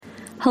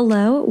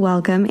Hello,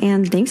 welcome,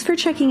 and thanks for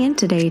checking in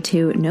today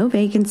to No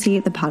Vacancy,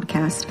 the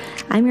podcast.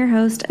 I'm your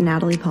host,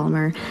 Natalie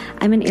Palmer.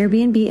 I'm an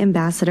Airbnb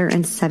ambassador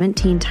and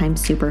 17-time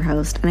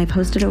superhost, and I've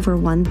hosted over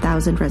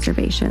 1,000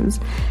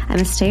 reservations. I'm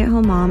a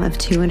stay-at-home mom of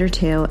 2 under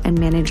 2 and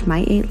manage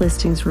my 8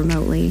 listings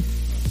remotely.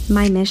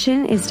 My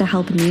mission is to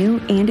help new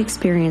and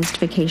experienced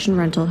vacation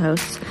rental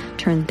hosts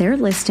turn their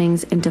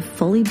listings into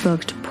fully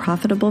booked,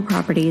 profitable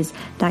properties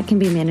that can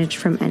be managed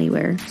from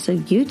anywhere, so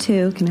you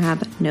too can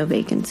have no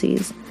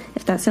vacancies.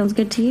 If that sounds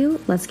good to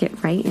you, let's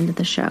get right into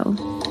the show.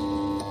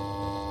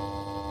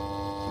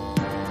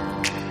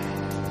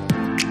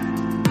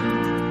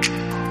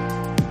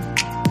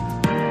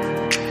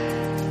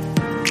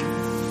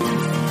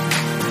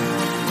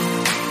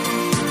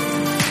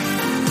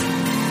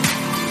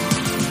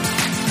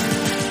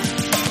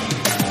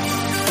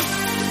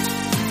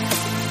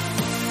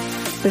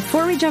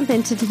 Before we jump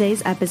into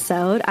today's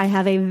episode, I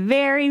have a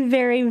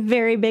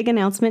very big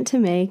announcement to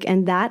make,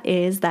 and that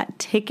is that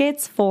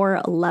tickets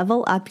for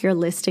Level Up Your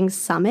Listing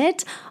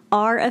Summit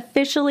are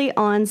officially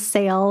on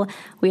sale.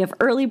 We have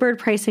early bird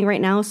pricing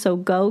right now, so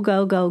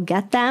go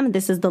get them.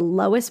 This is the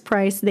lowest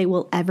price they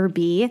will ever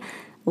be.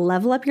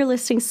 Level Up Your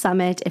Listing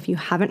Summit, if you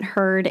haven't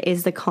heard,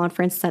 is the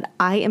conference that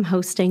I am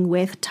hosting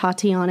with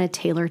Tatiana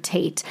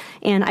Taylor-Tate.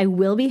 And I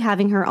will be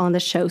having her on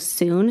the show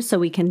soon so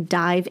we can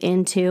dive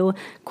into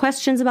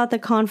questions about the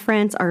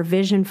conference, our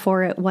vision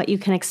for it, what you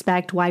can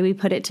expect, why we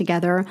put it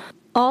together,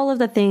 all of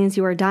the things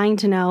you are dying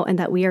to know and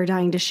that we are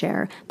dying to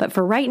share. But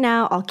for right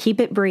now, I'll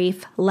keep it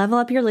brief. Level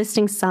Up Your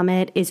Listing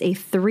Summit is a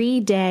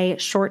 3-day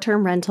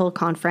short-term rental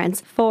conference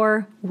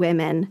for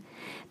women.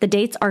 The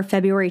dates are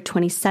February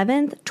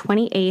 27th,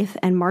 28th,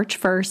 and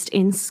March 1st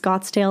in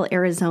Scottsdale,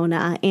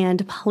 Arizona.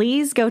 And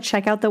please go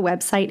check out the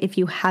website if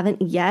you haven't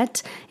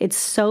yet. It's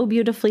so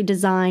beautifully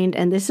designed,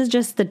 and this is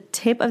just the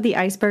tip of the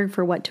iceberg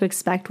for what to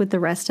expect with the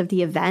rest of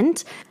the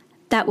event.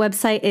 That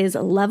website is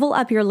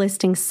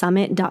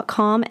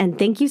levelupyourlistingsummit.com, and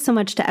thank you so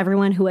much to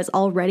everyone who has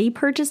already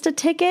purchased a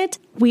ticket.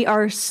 We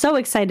are so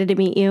excited to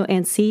meet you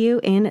and see you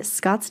in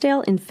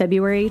Scottsdale in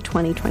February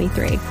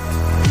 2023.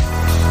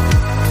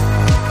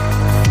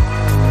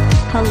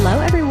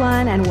 Hello,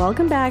 everyone, and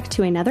welcome back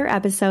to another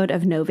episode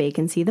of No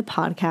Vacancy, the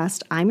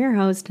podcast. I'm your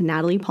host,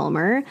 Natalie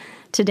Palmer.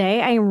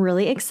 Today, I am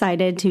really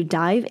excited to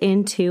dive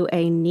into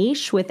a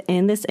niche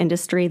within this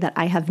industry that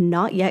I have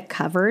not yet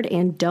covered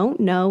and don't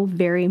know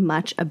very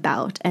much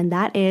about, and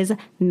that is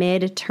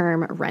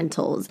midterm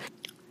rentals.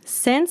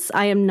 Since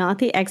I am not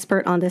the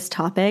expert on this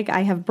topic,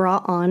 I have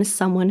brought on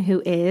someone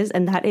who is,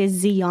 and that is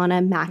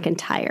Zeona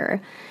McIntyre.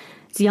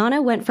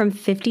 Zeona went from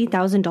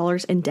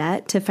 $50,000 in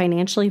debt to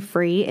financially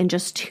free in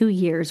just 2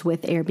 years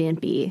with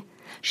Airbnb.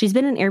 She's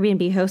been an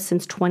Airbnb host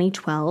since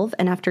 2012,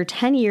 and after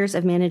 10 years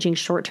of managing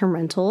short-term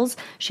rentals,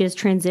 she has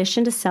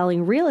transitioned to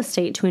selling real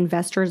estate to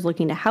investors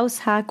looking to house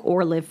hack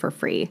or live for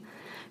free.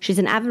 She's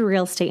an avid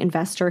real estate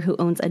investor who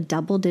owns a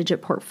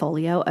double-digit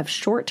portfolio of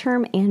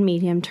short-term and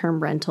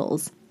medium-term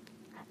rentals.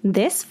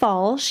 This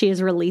fall, she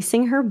is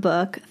releasing her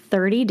book,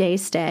 30-Day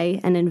Stay,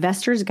 An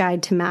Investor's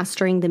Guide to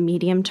Mastering the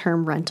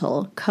Medium-Term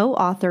Rental,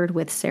 co-authored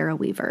with Sarah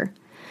Weaver.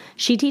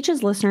 She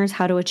teaches listeners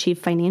how to achieve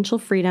financial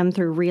freedom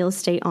through real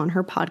estate on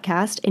her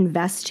podcast,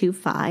 Invest to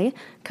Fi,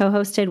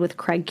 co-hosted with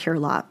Craig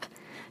Curelop.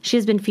 She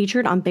has been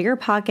featured on Bigger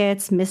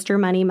Pockets, Mr.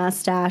 Money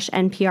Mustache,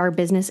 NPR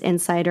Business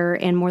Insider,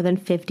 and more than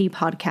 50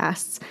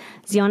 podcasts.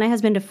 Zeona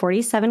has been to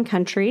 47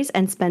 countries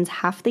and spends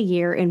half the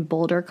year in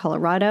Boulder,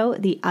 Colorado,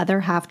 the other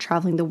half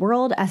traveling the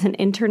world as an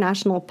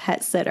international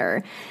pet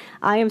sitter.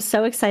 I am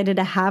so excited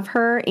to have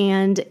her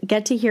and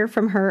get to hear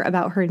from her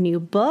about her new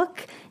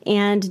book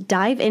and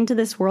dive into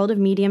this world of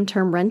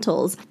medium-term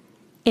rentals.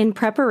 In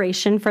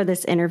preparation for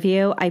this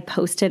interview, I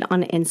posted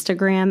on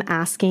Instagram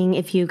asking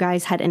if you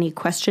guys had any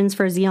questions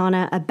for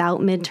Zeona about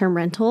midterm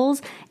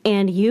rentals,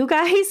 and you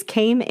guys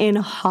came in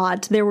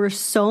hot. There were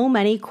so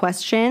many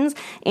questions,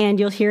 and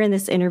you'll hear in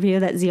this interview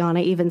that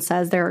Zeona even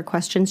says there are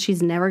questions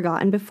she's never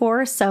gotten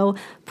before, so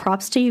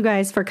props to you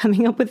guys for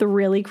coming up with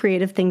really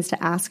creative things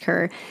to ask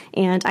her.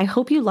 And I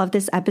hope you love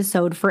this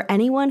episode. For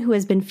anyone who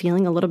has been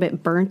feeling a little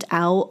bit burnt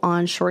out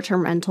on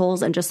short-term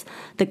rentals and just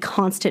the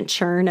constant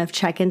churn of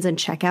check-ins and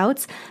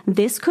checkouts,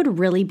 this could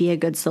really be a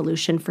good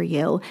solution for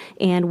you.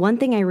 And one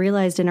thing I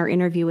realized in our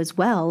interview as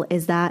well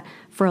is that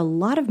for a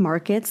lot of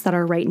markets that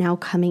are right now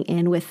coming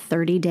in with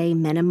 30-day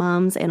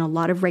minimums and a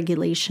lot of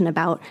regulation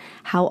about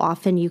how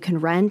often you can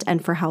rent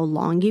and for how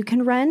long you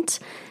can rent,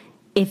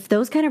 if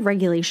those kind of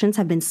regulations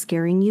have been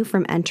scaring you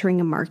from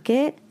entering a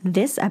market,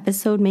 this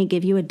episode may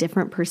give you a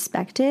different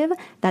perspective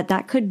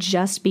that could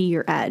just be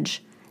your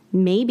edge.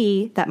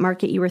 Maybe that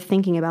market you were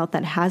thinking about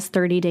that has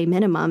 30-day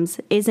minimums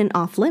isn't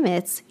off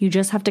limits. You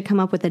just have to come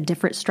up with a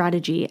different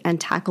strategy and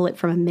tackle it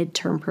from a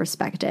midterm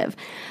perspective.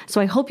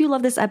 So I hope you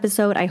love this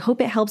episode. I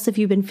hope it helps if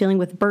you've been feeling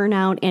with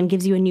burnout and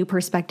gives you a new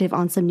perspective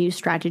on some new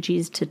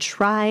strategies to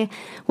try.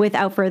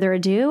 Without further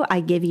ado, I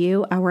give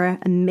you our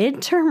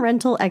midterm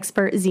rental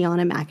expert,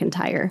 Zeona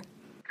McIntyre.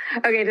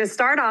 Okay, to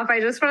start off,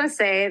 I just want to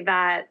say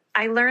that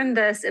I learned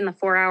this in the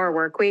 4-Hour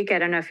Workweek. I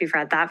don't know if you've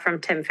read that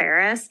from Tim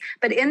Ferriss,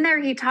 but in there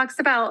he talks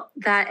about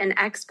that an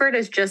expert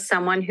is just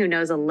someone who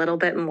knows a little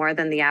bit more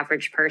than the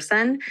average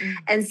person. Mm-hmm.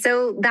 And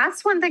so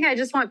that's one thing I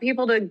just want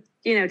people to,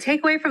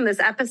 take away from this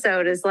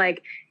episode is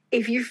like,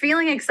 if you're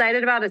feeling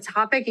excited about a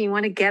topic and you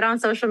want to get on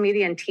social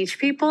media and teach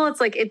people, it's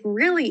like, it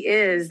really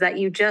is that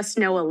you just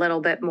know a little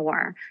bit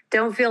more.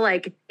 Don't feel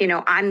like,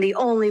 I'm the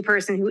only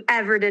person who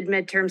ever did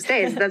midterm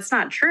stays. That's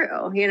not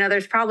true.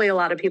 There's probably a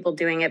lot of people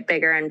doing it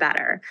bigger and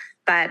better,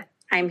 but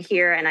I'm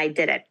here and I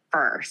did it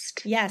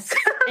first. Yes.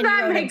 And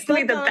that makes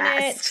me the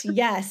best.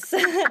 Yes.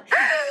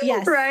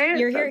 Yes. Right?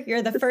 You're here.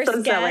 You're the first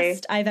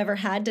guest I've ever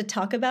had to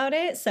talk about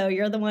it. So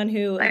you're the one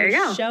who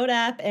showed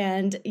up,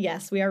 and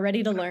yes, we are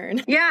ready to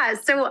learn. Yeah.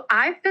 So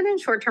I've been in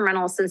short-term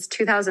rentals since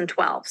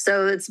 2012.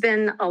 So it's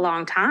been a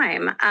long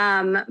time.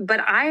 But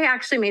I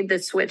actually made the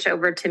switch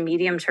over to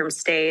medium-term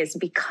stays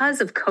because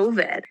of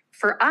COVID.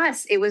 For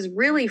us, it was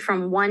really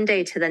from one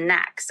day to the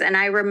next. And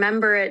I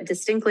remember it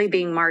distinctly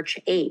being March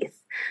 8th.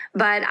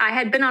 But I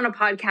had been on a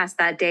podcast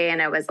that day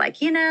and I was like,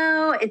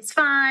 it's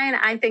fine.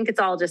 I think it's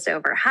all just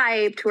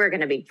overhyped. We're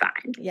going to be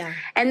fine. Yeah.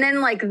 And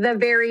then like the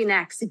very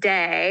next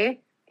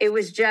day, it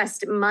was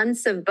just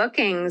months of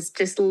bookings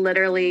just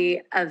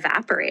literally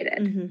evaporated.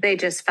 Mm-hmm. They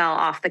just fell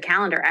off the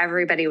calendar.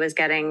 Everybody was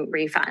getting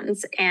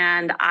refunds.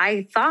 And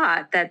I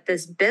thought that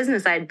this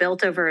business I'd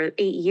built over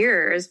 8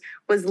 years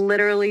was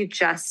literally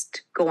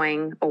just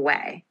going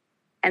away.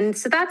 And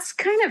so that's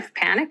kind of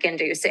panic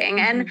inducing.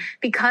 Mm-hmm. And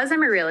because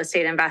I'm a real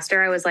estate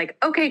investor, I was like,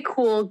 okay,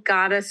 cool.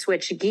 Gotta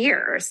switch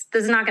gears.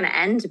 This is not going to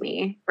end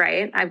me,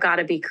 right? I've got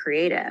to be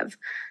creative.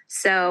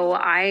 So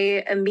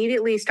I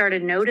immediately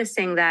started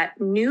noticing that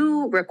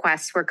new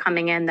requests were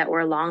coming in that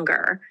were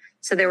longer.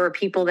 So there were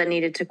people that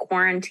needed to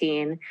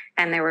quarantine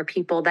and there were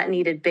people that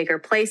needed bigger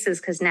places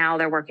because now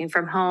they're working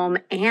from home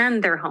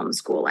and they're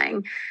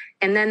homeschooling.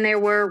 And then there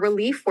were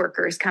relief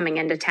workers coming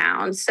into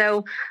town.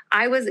 So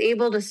I was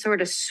able to sort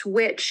of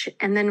switch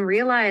and then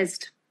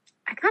realized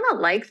I kind of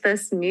like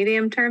this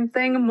medium term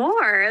thing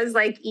more. It's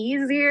like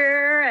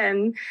easier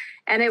and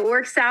it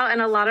works out in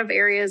a lot of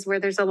areas where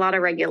there's a lot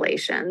of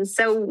regulations.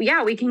 So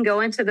yeah, we can go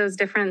into those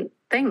different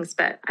things,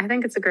 but I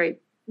think it's a great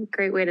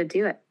way to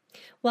do it.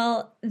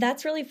 Well,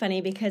 that's really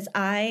funny because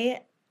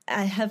I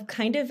have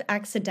kind of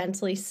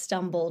accidentally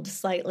stumbled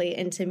slightly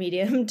into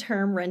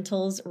medium-term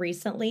rentals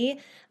recently.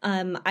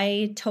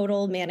 I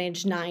total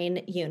manage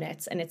 9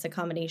 units, and it's a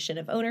combination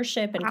of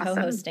ownership and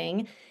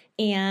co-hosting.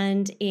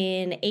 And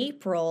in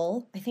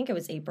April, I think it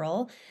was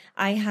April,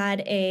 I had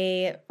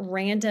a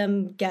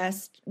random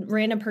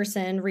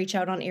person reach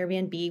out on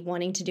Airbnb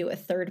wanting to do a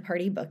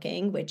third-party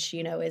booking, which,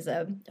 is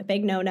a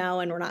big no-no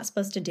and we're not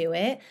supposed to do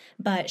it.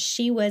 But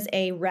she was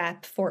a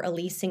rep for a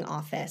leasing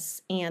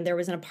office. And there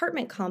was an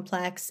apartment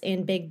complex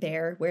in Big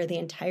Bear where the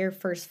entire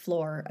first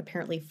floor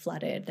apparently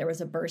flooded. There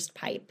was a burst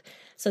pipe.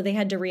 So they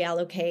had to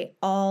reallocate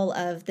all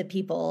of the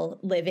people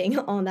living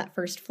on that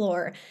first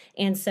floor.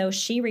 And so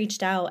she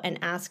reached out and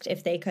asked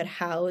if they could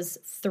house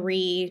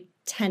 3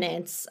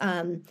 tenants,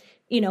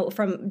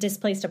 from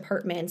displaced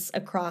apartments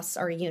across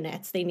our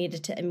units. They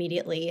needed to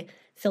immediately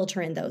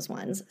filter in those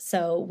ones.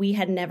 So we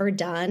had never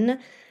done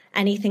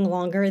anything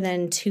longer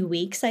than 2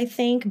 weeks, I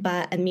think,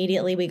 but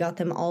immediately we got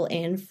them all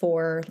in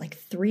for like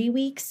 3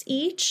 weeks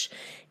each.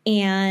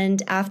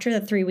 And after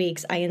the 3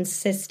 weeks, I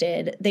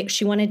insisted that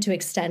she wanted to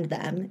extend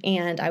them.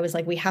 And I was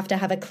like, we have to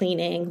have a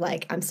cleaning.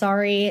 Like, I'm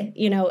sorry,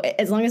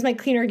 as long as my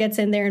cleaner gets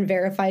in there and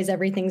verifies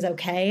everything's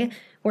okay,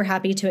 we're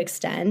happy to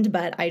extend.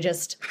 But I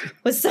just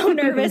was so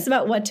nervous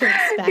about what to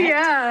expect.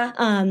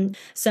 Yeah.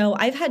 So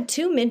I've had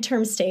 2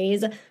 midterm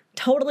stays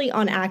totally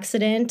on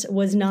accident,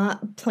 was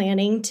not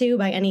planning to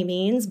by any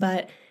means,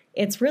 but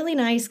it's really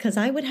nice because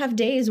I would have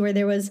days where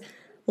there was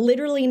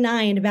literally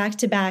 9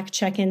 back-to-back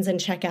check-ins and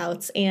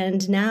checkouts.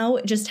 And now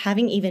just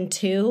having even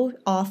 2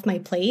 off my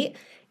plate,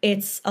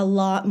 it's a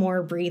lot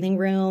more breathing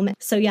room.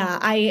 So yeah,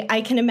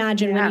 I can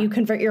imagine when you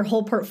convert your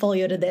whole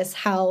portfolio to this,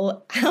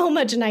 how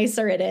much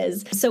nicer it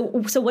is. So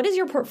what does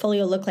your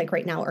portfolio look like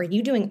right now? Are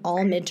you doing all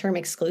midterm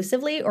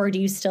exclusively, or do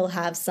you still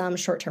have some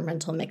short-term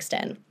rental mixed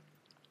in?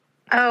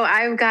 Oh,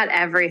 I've got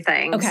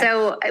everything. Okay.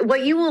 So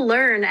what you will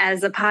learn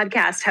as a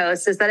podcast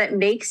host is that it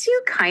makes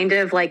you kind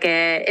of like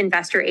a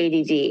investor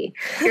ADD.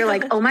 You're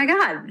like, oh my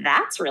God,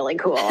 that's really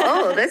cool.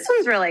 Oh, this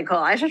one's really cool.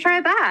 I should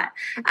try that.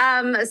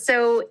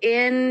 So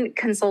in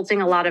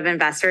consulting a lot of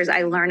investors,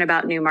 I learn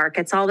about new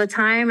markets all the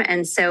time.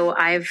 And so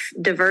I've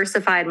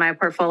diversified my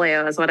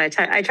portfolio is what I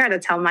try to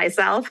tell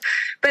myself.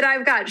 But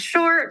I've got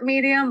short,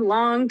 medium,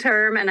 long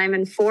term, and I'm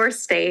in 4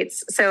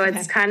 states. So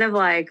it's kind of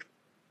like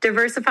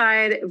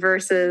diversified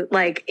versus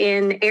like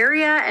in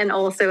area and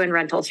also in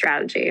rental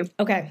strategy.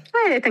 Okay.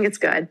 I think it's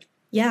good.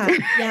 Yeah.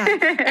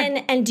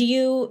 And do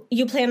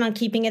you plan on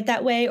keeping it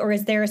that way, or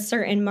is there a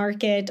certain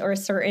market or a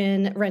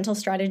certain rental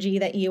strategy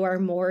that you are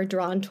more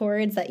drawn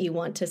towards that you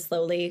want to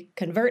slowly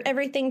convert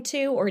everything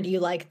to, or do you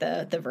like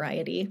the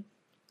variety?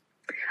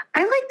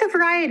 I like the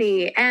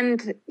variety.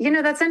 And,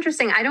 that's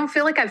interesting. I don't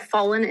feel like I've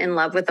fallen in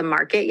love with the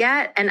market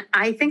yet. And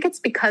I think it's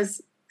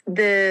because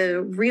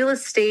the real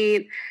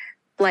estate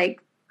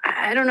like,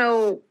 I don't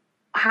know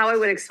how I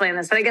would explain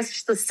this, but I guess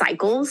just the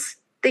cycles,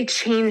 they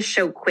change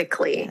so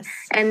quickly, Yes.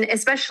 and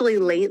especially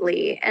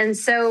lately. And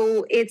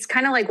so it's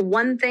kind of like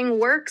one thing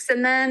works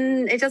and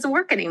then it doesn't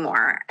work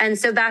anymore. And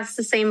so that's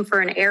the same for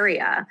an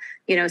area.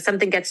 You know,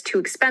 something gets too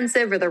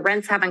expensive or the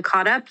rents haven't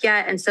caught up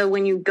yet. And so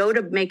when you go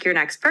to make your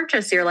next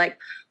purchase, you're like,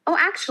 oh,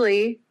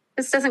 actually,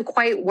 this doesn't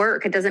quite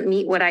work. It doesn't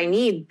meet what I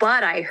need,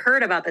 but I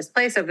heard about this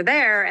place over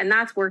there and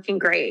that's working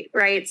great,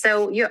 right?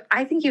 So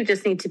I think you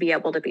just need to be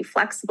able to be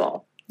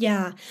flexible.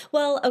 Yeah.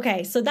 Well,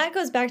 okay. So that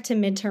goes back to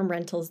midterm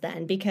rentals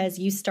then, because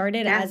you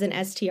started as an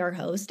STR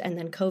host and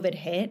then COVID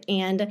hit.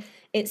 And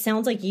it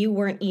sounds like you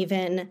weren't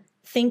even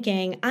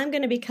thinking, I'm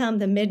going to become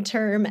the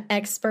midterm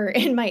expert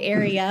in my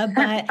area,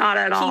 but Not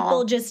at all.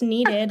 People just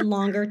needed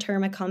longer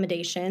term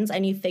accommodations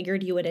and you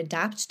figured you would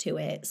adapt to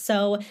it.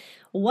 So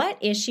what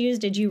issues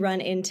did you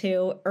run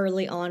into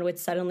early on with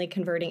suddenly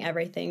converting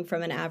everything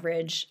from an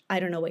average,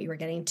 I don't know what you were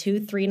getting,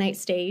 2-3 night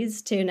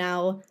stays to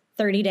now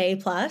 30-day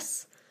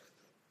plus?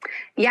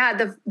 Yeah,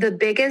 the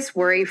biggest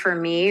worry for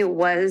me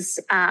was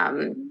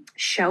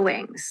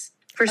showings.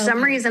 For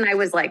some reason, I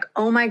was like,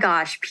 oh my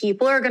gosh,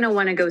 people are going to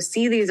want to go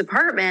see these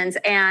apartments.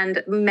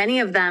 And many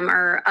of them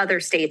are other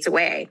states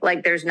away.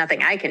 Like there's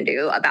nothing I can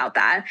do about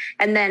that.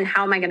 And then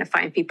how am I going to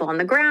find people on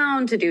the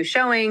ground to do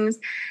showings?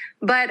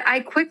 But I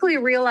quickly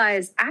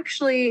realized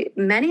actually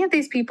many of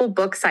these people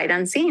book sight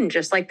unseen,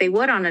 just like they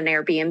would on an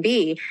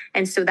Airbnb.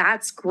 And so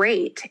that's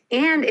great.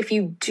 And if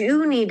you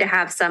do need to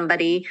have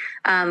somebody,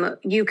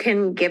 you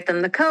can give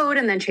them the code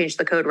and then change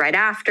the code right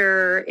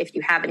after. If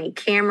you have any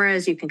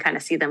cameras, you can kind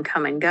of see them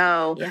come and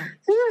go. Yeah.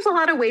 So there's a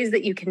lot of ways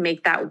that you can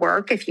make that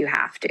work if you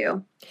have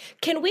to.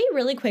 Can we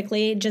really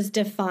quickly just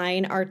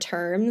define our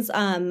terms?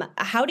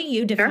 How do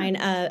you define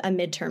a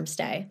midterm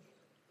stay?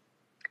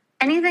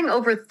 Anything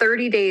over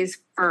 30 days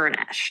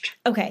furnished.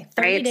 Okay,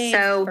 30 days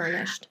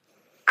furnished.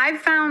 I've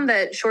found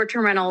that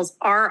short-term rentals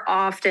are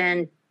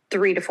often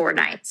 3 to 4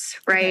 nights,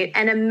 right? Okay.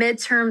 And a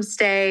midterm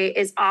stay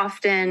is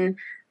often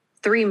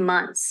 3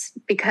 months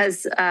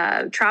because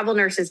travel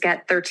nurses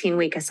get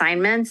 13-week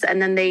assignments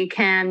and then they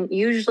can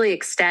usually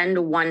extend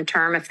one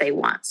term if they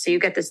want. So you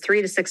get this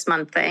 3 to 6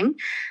 month thing.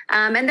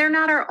 And they're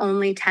not our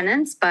only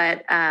tenants,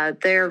 but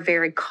they're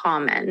very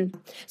common.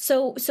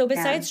 So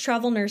besides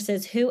travel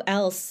nurses, who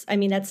else? I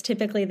mean, that's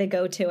typically the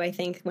go-to, I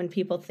think, when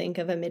people think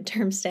of a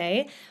midterm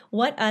stay.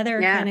 What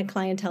other kind of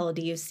clientele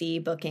do you see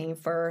booking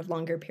for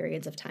longer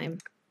periods of time?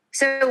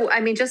 So,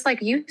 I mean, just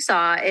like you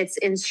saw, it's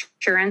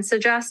insurance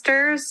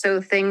adjusters. So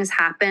things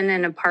happen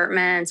in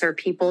apartments or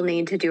people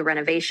need to do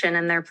renovation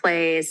in their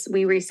place.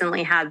 We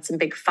recently had some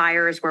big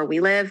fires where we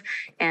live.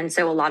 And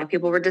so a lot of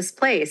people were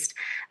displaced.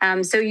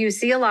 So you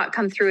see a lot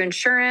come through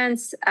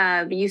insurance.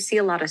 You see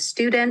a lot of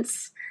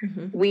students.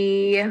 Mm-hmm.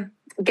 We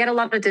get a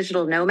lot of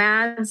digital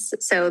nomads.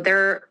 So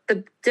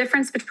the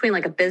difference between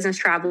like a business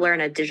traveler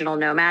and a digital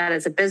nomad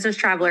is a business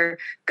traveler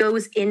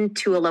goes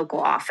into a local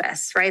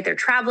office, right? They're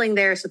traveling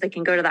there so they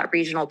can go to that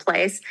regional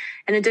place.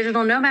 And a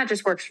digital nomad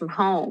just works from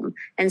home.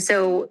 And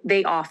so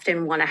they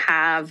often want to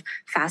have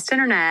fast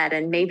internet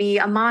and maybe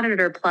a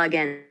monitor plug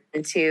in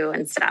into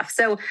and stuff.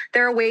 So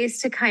there are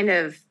ways to kind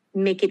of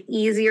make it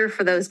easier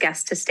for those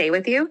guests to stay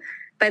with you.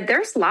 But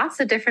there's lots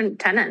of different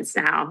tenants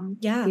now.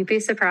 Yeah. You'd be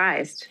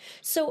surprised.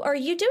 So are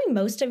you doing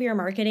most of your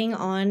marketing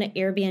on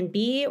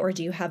Airbnb or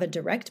do you have a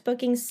direct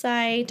booking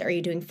site? Are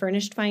you doing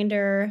Furnished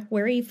Finder?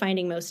 Where are you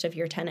finding most of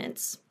your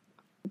tenants?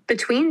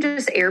 Between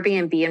just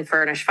Airbnb and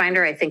Furnished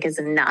Finder, I think is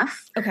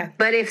enough. Okay.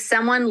 But if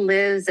someone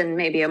lives in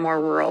maybe a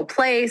more rural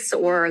place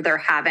or they're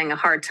having a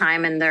hard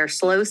time in their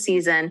slow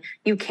season,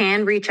 you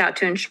can reach out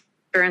to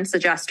insurance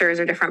adjusters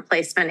or different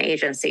placement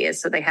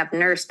agencies. So they have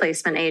nurse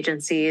placement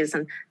agencies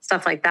and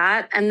stuff like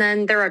that. And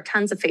then there are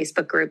tons of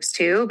Facebook groups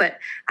too, but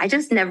I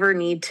just never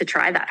need to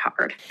try that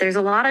hard. There's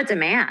a lot of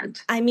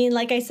demand. I mean,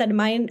 like I said,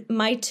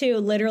 my two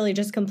literally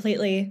just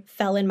completely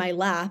fell in my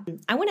lap.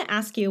 I want to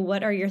ask you,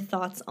 what are your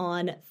thoughts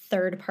on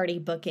third-party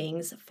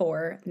bookings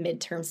for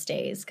midterm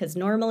stays? Because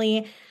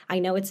normally, I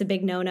know it's a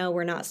big no-no.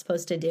 We're not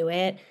supposed to do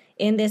it.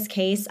 In this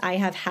case, I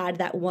have had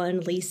that one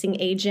leasing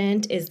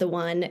agent is the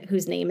one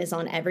whose name is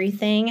on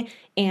everything.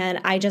 And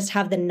I just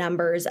have the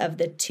numbers of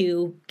the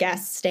 2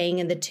 guests staying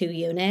in the 2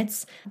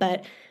 units.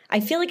 But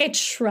I feel like I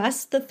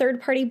trust the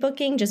third-party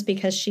booking just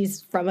because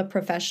she's from a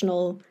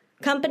professional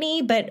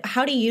company. But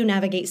how do you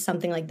navigate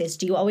something like this?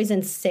 Do you always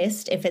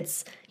insist if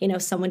it's,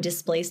 someone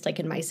displaced, like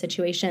in my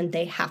situation,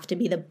 they have to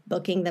be the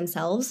booking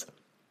themselves?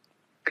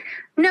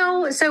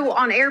 No. So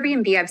on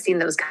Airbnb, I've seen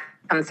those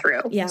come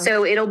through. Yeah.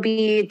 So it'll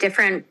be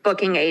different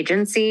booking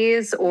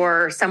agencies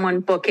or someone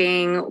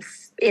booking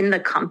in the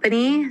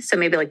company. So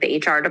maybe like the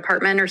HR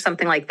department or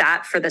something like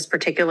that for this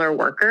particular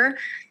worker.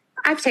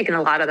 I've taken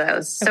a lot of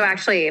those. So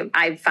actually,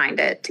 I find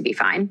it to be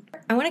fine.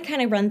 I want to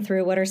kind of run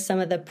through what are some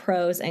of the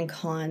pros and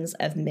cons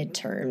of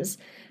midterms.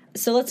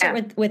 So let's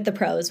start with the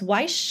pros.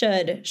 Why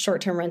should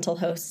short-term rental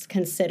hosts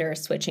consider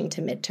switching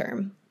to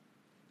midterm?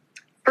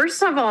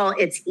 First of all,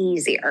 it's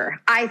easier,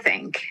 I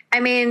think.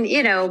 I mean,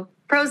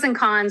 pros and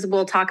cons,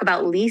 we'll talk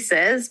about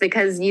leases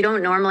because you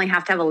don't normally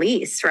have to have a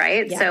lease,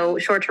 right? Yeah. So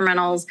short-term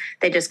rentals,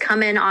 they just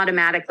come in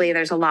automatically.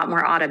 There's a lot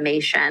more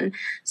automation.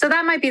 So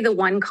that might be the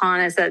one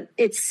con, is that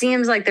it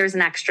seems like there's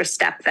an extra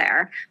step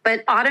there.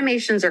 But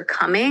automations are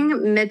coming.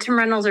 Midterm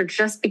rentals are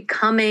just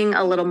becoming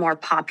a little more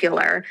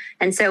popular.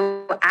 And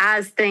so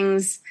as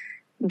things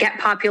get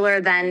popular,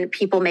 then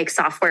people make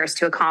softwares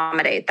to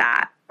accommodate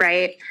that,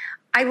 right?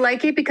 I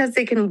like it because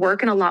they can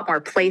work in a lot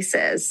more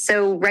places.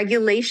 So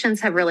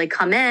regulations have really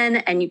come in,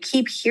 and you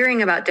keep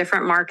hearing about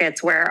different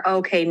markets where,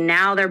 okay,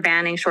 now they're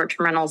banning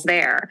short-term rentals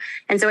there.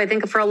 And so I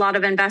think for a lot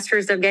of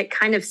investors, they'll get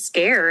kind of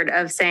scared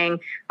of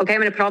saying, okay,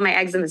 I'm going to put all my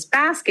eggs in this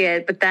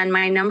basket, but then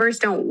my numbers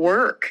don't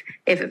work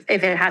if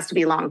it has to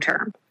be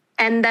long-term.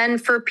 And then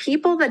for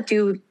people that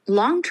do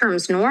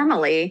long-terms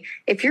normally,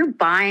 if you're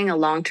buying a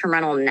long-term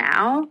rental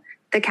now,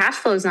 the cash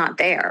flow is not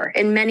there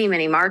in many,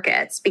 many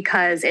markets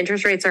because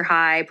interest rates are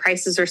high,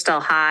 prices are still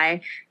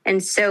high.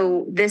 And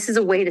so this is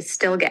a way to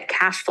still get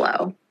cash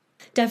flow.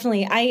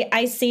 Definitely.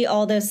 I see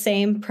all those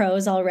same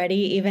pros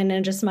already, even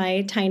in just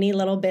my tiny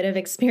little bit of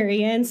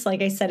experience.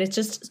 Like I said, it's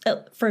just,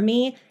 for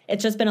me,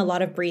 it's just been a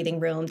lot of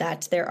breathing room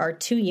that there are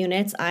 2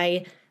 units.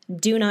 I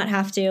do not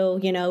have to,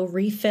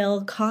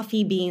 refill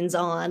coffee beans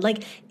on,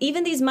 like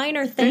even these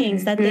minor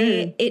things that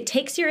it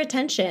takes your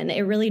attention.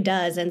 It really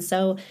does. And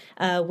so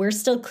we're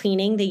still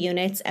cleaning the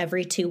units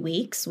every 2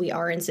 weeks. We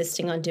are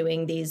insisting on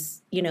doing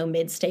these,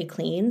 mid-stay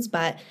cleans.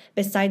 But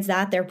besides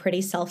that, they're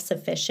pretty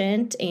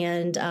self-sufficient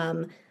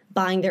and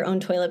buying their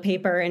own toilet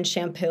paper and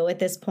shampoo at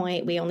this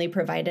point. We only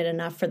provided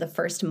enough for the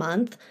first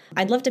month.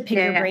 I'd love to pick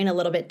your brain a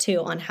little bit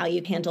too on how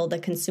you handle the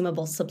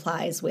consumable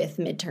supplies with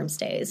midterm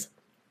stays.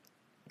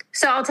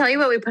 So I'll tell you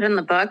what we put in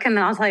the book, and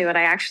then I'll tell you what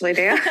I actually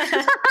do.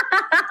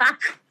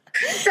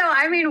 So,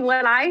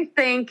 what I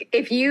think,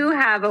 if you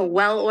have a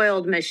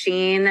well-oiled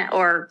machine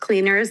or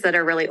cleaners that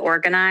are really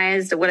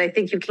organized, what I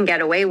think you can get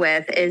away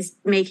with is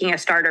making a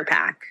starter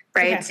pack,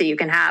 right? Okay. So you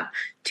can have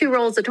 2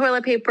 rolls of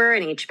toilet paper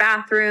in each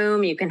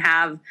bathroom. You can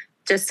have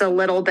just a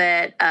little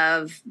bit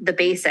of the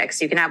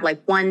basics. You can have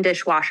like 1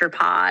 dishwasher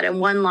pod and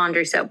 1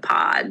 laundry soap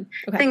pod,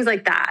 things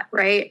like that,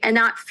 right? And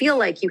not feel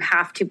like you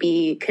have to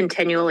be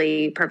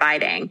continually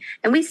providing.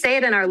 And we say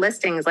it in our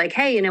listings, like,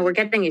 hey, we're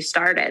getting you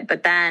started,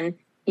 but then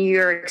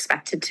you're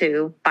expected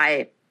to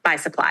buy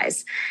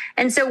supplies.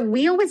 And so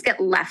we always get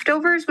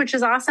leftovers, which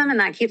is awesome. And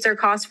that keeps our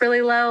costs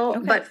really low.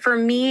 Okay. But for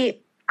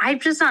me, I'm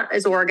just not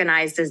as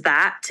organized as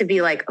that to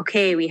be like,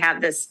 okay, we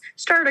have this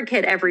starter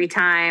kit every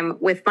time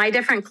with my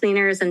different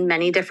cleaners in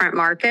many different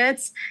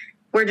markets.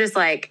 We're just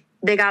like,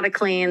 they got it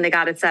clean, they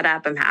got it set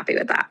up. I'm happy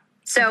with that.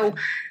 So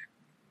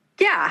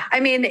yeah,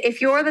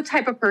 if you're the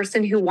type of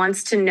person who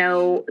wants to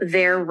know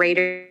their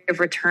rate of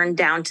return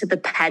down to the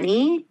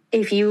penny,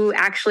 if you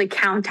actually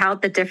count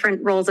out the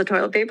different rolls of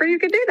toilet paper, you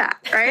can do that,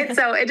 right?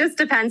 So it just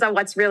depends on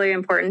what's really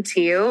important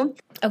to you.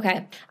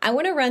 Okay. I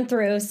want to run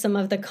through some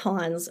of the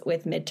cons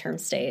with midterm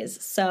stays.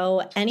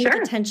 So any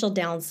potential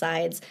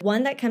downsides,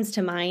 one that comes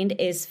to mind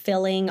is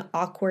filling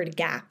awkward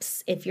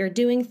gaps. If you're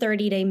doing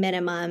 30-day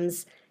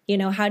minimums,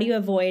 how do you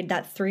avoid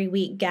that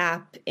 3-week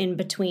gap in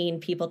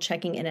between people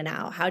checking in and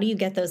out? How do you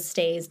get those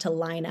stays to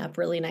line up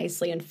really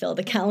nicely and fill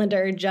the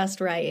calendar just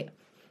right?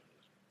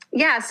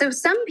 Yeah. So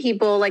some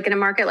people, like in a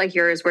market like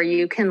yours where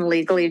you can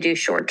legally do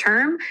short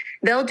term,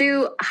 they'll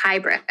do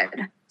hybrid.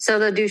 So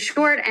they'll do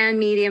short and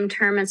medium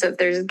term. And so if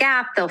there's a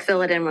gap, they'll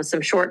fill it in with some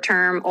short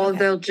term, or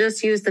they'll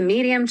just use the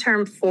medium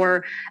term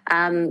for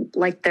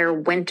like their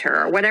winter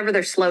or whatever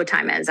their slow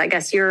time is. I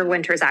guess your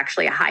winter is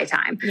actually a high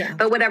time,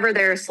 but whatever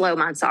their slow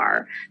months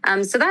are.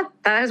 So that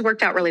has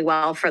worked out really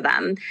well for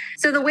them.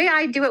 So the way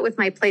I do it with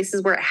my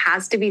places where it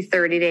has to be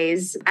 30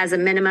 days as a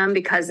minimum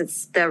because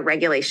it's the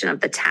regulation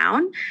of the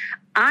town,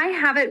 I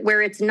have it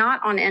where it's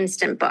not on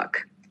Instant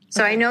Book.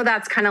 So I know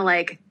that's kind of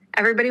like,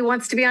 everybody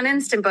wants to be on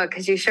Instant Book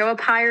because you show up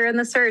higher in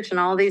the search and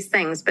all these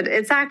things, but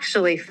it's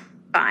actually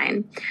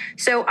fine.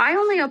 So I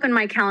only open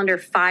my calendar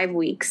 5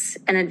 weeks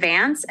in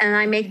advance, and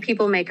I make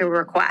people make a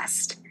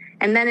request.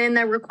 And then in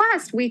the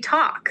request, we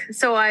talk.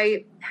 So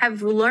I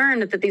have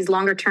learned that these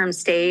longer term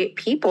stay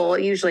people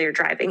usually are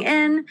driving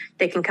in.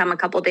 They can come a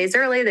couple days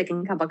early. They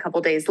can come a couple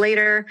days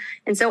later.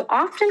 And so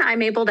often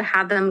I'm able to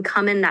have them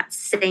come in that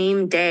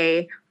same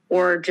day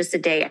or just a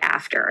day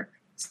after.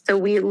 So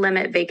we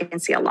limit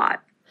vacancy a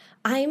lot.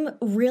 I'm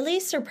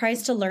really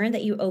surprised to learn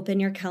that you open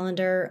your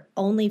calendar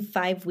only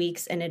 5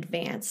 weeks in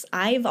advance.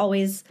 I've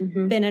always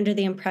been under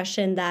the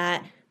impression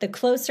that the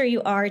closer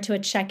you are to a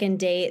check-in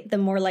date, the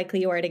more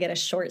likely you are to get a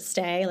short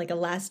stay, like a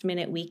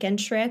last-minute weekend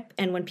trip.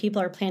 And when people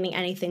are planning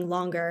anything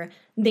longer,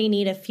 they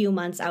need a few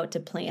months out to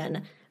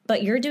plan.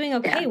 But you're doing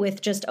okay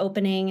with just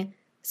opening.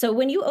 So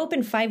when you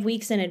open 5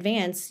 weeks in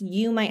advance,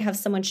 you might have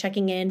someone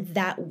checking in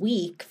that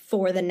week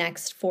for the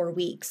next 4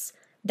 weeks.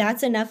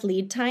 That's enough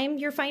lead time,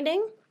 you're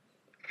finding?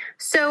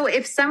 So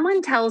if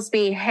someone tells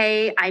me,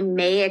 hey, I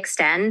may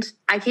extend,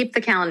 I keep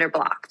the calendar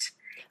blocked.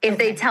 If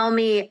they tell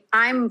me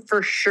I'm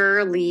for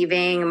sure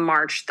leaving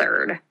March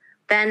 3rd,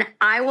 then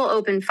I will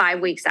open 5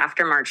 weeks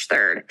after March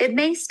 3rd. It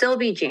may still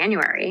be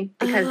January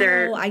because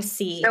I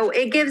see. So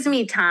it gives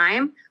me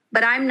time,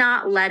 but I'm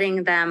not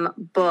letting them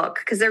book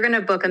because they're going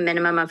to book a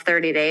minimum of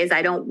 30 days.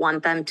 I don't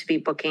want them to be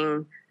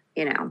booking,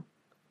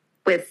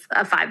 with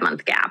a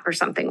 5-month gap or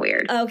something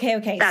weird.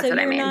 Okay. That's what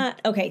I mean.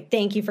 Okay,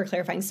 thank you for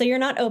clarifying. So you're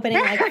not opening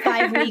like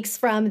 5 weeks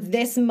from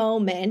this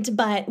moment,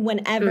 but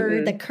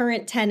whenever the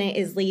current tenant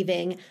is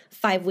leaving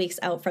 5 weeks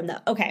out from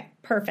okay,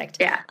 perfect.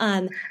 Yeah.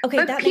 Okay,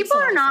 but that people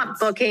makes are not sense.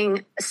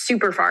 booking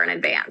super far in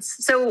advance.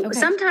 So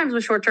sometimes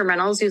with short-term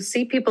rentals, you'll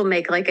see people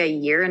make like a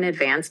year in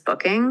advance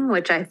booking,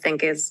 which I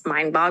think is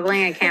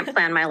mind-boggling. I can't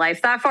plan my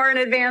life that far in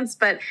advance,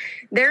 but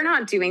they're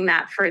not doing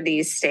that for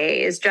these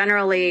stays.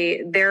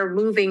 Generally, they're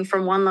moving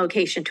from one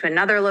location to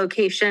another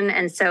location.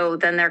 And so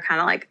then they're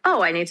kind of like,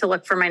 oh, I need to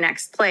look for my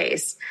next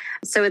place.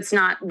 So it's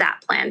not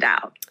that planned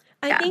out.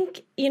 I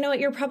think, you know what,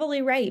 you're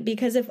probably right,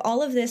 because if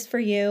all of this for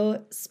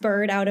you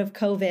spurred out of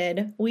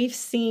COVID, we've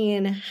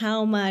seen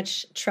how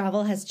much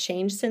travel has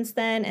changed since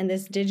then. And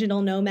this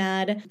digital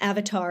nomad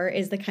avatar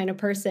is the kind of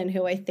person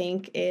who I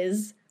think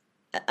is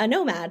a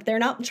nomad. They're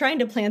not trying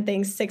to plan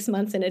things 6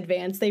 months in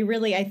advance. They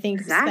really, I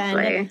think,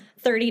 spend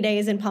 30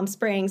 days in Palm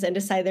Springs and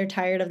decide they're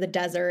tired of the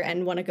desert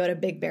and want to go to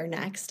Big Bear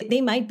next. They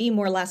might be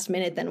more last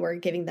minute than we're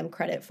giving them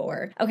credit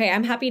for. Okay,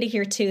 I'm happy to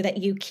hear too that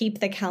you keep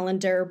the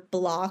calendar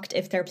blocked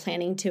if they're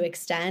planning to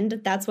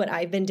extend. That's what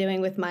I've been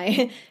doing with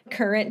my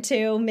current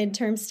 2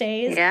 midterm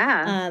stays.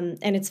 Yeah.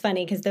 And it's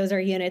funny because those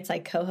are units I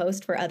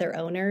co-host for other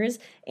owners.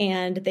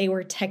 And they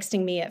were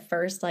texting me at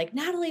first like,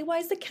 Natalie, why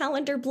is the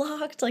calendar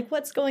blocked? Like,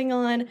 what's going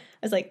on? I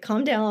was like,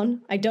 calm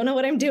down. I don't know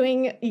what I'm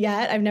doing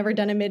yet. I've never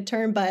done a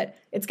midterm, but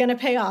it's going to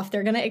pay off.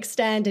 They're going to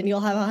extend and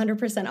you'll have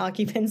 100%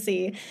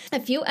 occupancy. A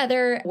few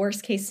other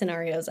worst case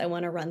scenarios I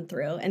want to run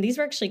through. And these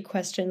were actually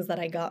questions that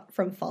I got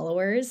from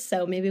followers.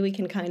 So maybe we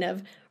can kind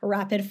of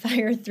rapid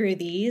fire through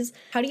these.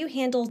 How do you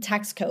handle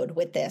tax code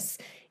with this?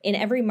 In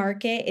every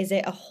market, is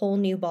it a whole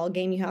new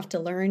ballgame you have to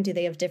learn? Do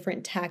they have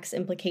different tax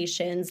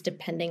implications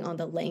depending on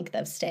the length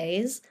of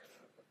stays?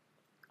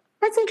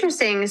 That's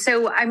interesting.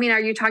 So, I mean, are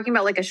you talking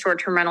about like a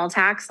short-term rental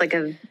tax, like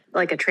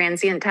a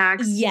transient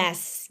tax?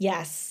 Yes.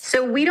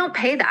 So we don't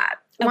pay that.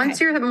 Okay.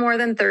 Once you're more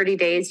than 30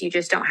 days, you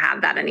just don't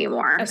have that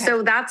anymore. Okay.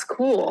 So that's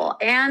cool.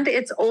 And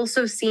it's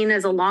also seen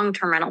as a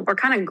long-term rental. We're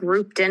kind of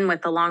grouped in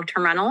with the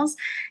long-term rentals.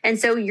 And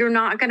so you're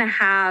not going to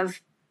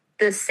have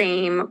the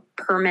same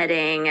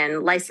permitting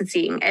and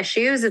licensing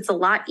issues. It's a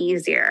lot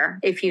easier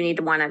if you need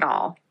one at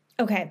all.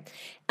 Okay.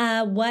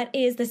 What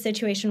is the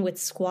situation with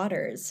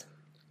squatters?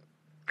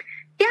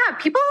 Yeah,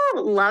 people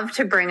love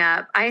to bring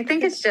up, I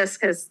think it's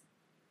just because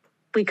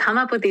we come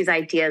up with these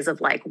ideas of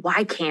like,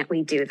 why can't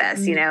we do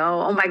this? You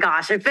know, oh my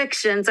gosh,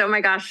 evictions, oh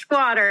my gosh,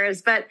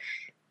 squatters. But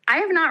I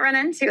have not run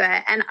into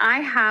it. And I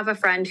have a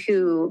friend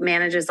who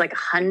manages like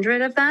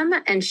 100 of them.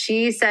 And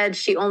she said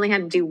she only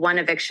had to do 1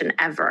 eviction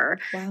ever.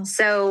 Wow.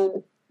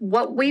 So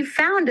what we've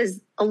found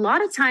is a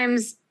lot of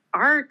times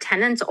our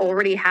tenants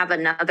already have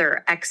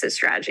another exit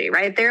strategy,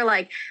 right? They're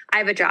like, I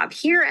have a job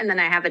here and then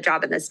I have a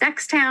job in this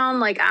next town.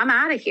 Like I'm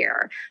out of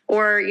here.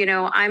 Or, you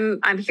know,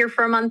 I'm here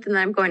for a month and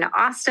then I'm going to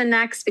Austin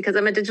next because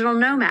I'm a digital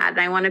nomad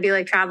and I want to be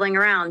like traveling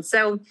around.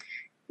 So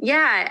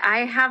yeah,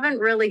 I haven't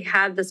really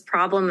had this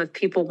problem of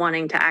people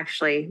wanting to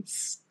actually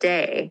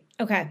stay.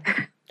 Okay.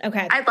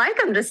 I'd like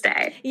them to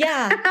stay.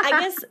 Yeah,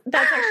 I guess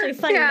that's actually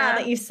funny now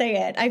that you say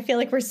it. I feel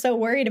like we're so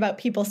worried about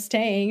people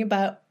staying,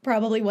 but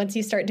probably once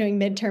you start doing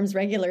midterms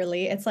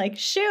regularly, it's like,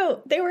 shoot,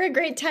 they were a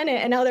great tenant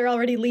and now they're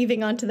already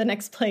leaving on to the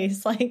next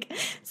place. Like,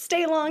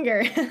 stay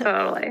longer.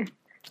 Totally.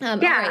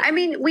 Right. I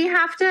mean, we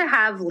have to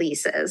have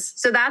leases.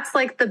 So that's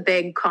like the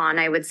big con,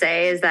 I would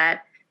say, is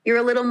that you're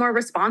a little more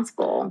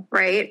responsible,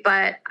 right?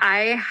 But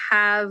I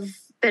have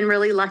been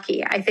really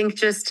lucky. I think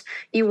just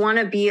you want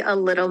to be a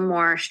little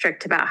more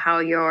strict about how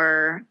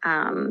you're,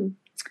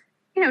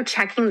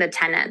 checking the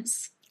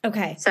tenants.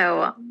 Okay.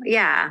 So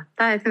yeah,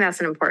 I think that's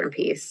an important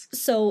piece.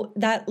 So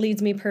that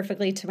leads me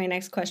perfectly to my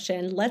next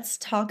question. Let's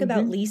talk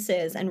about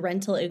leases and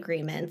rental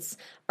agreements.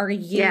 Are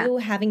you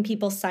having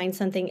people sign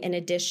something in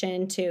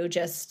addition to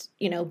just,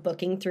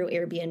 booking through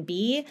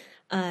Airbnb?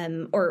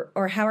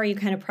 Or how are you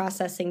kind of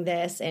processing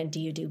this? And do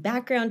you do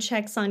background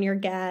checks on your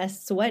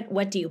guests?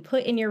 What do you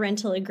put in your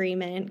rental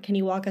agreement? Can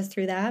you walk us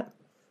through that?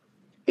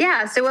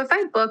 Yeah. So if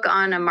I book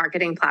on a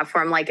marketing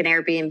platform like an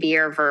Airbnb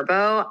or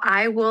Vrbo,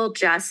 I will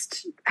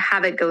just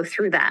have it go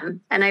through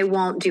them and I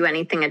won't do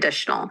anything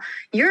additional.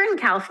 You're in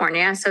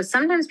California. So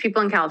sometimes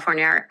people in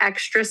California are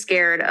extra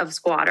scared of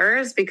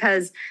squatters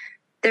because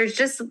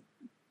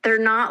they're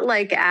not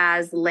like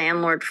as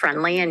landlord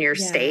friendly in your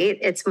state.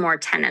 It's more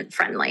tenant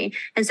friendly.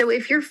 And so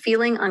if you're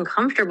feeling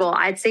uncomfortable,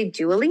 I'd say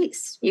do a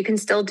lease. You can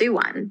still do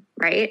one,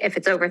 right? If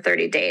it's over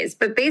 30 days.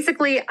 But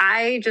basically,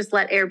 I just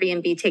let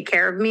Airbnb take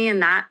care of me in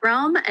that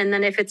realm. And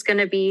then if it's going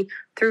to be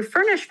through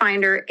Furnish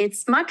Finder,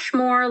 it's much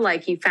more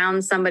like you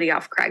found somebody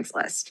off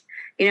Craigslist.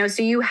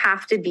 so you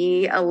have to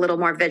be a little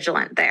more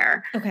vigilant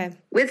there. Okay.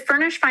 With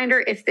Furnish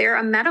Finder, if they're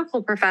a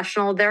medical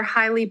professional, they're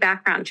highly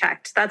background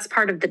checked. That's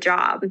part of the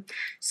job.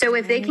 So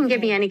if they can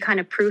give me any kind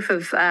of proof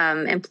of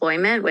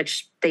employment,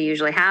 which they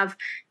usually have,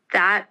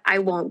 that I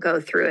won't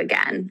go through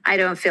again. I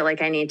don't feel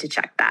like I need to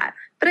check that.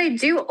 But I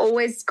do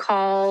always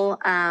call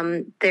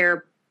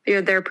their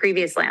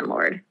previous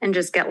landlord and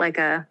just get like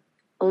a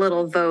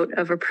little vote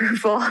of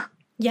approval.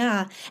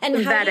 Yeah. And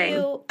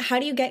vetting. how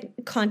do you get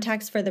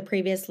contacts for the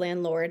previous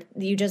landlord?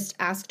 You just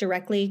ask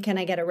directly, can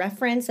I get a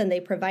reference, and they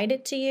provide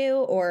it to you?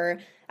 Or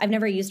I've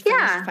never used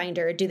Furnish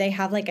Finder. Do they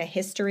have like a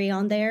history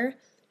on there?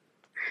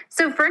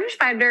 So Furnish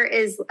Finder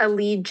is a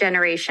lead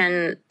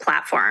generation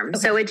platform. Okay.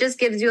 So it just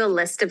gives you a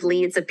list of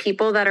leads of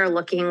people that are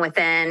looking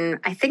within,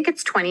 I think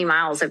it's 20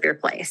 miles of your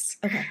place.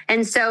 Okay.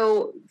 And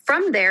so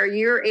from there,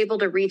 you're able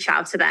to reach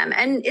out to them.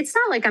 And it's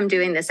not like I'm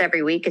doing this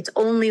every week. It's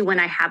only when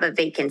I have a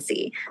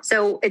vacancy.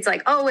 So it's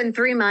like, in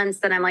 3 months,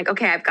 then I'm like,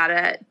 okay, I've got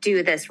to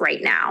do this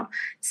right now.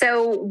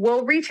 So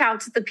we'll reach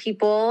out to the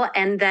people,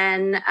 and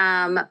then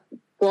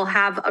we'll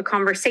have a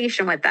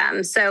conversation with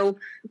them. So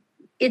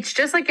it's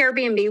just like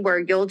Airbnb, where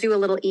you'll do a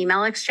little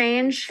email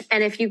exchange.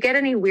 And if you get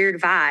any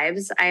weird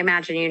vibes, I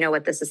imagine you know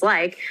what this is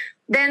like,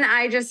 then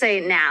I just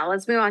say,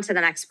 let's move on to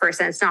the next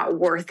person. It's not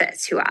worth it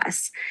to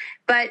us.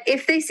 But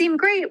if they seem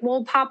great,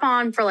 we'll pop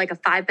on for like a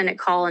 5-minute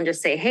call and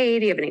just say, hey,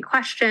 do you have any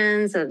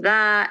questions?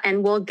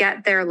 And we'll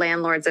get their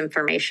landlord's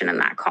information in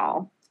that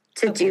call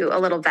to do a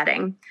little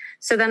vetting.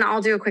 So then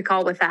I'll do a quick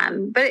call with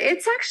them. But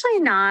it's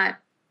actually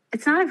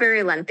it's not a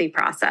very lengthy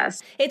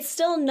process. It's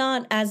still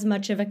not as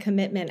much of a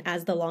commitment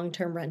as the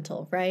long-term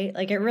rental, right?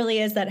 Like, it really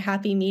is that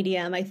happy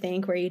medium, I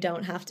think, where you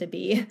don't have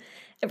to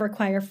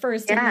require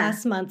first and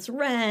last month's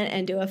rent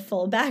and do a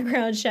full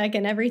background check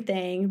and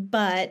everything.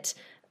 But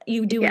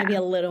you do want to be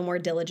a little more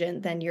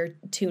diligent than your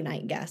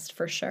 2-night guest,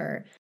 for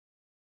sure.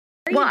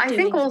 Well, I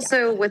think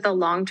also with a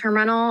long-term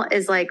rental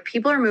is like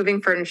people are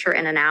moving furniture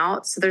in and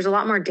out. So there's a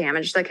lot more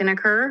damage that can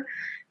occur.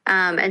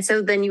 And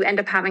so then you end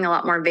up having a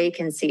lot more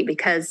vacancy,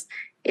 because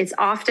it's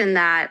often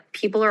that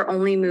people are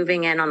only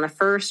moving in on the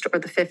 1st or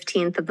the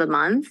 15th of the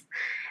month.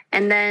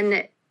 And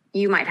then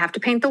you might have to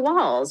paint the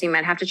walls. You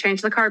might have to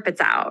change the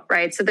carpets out,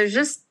 right? So there's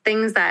just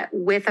things that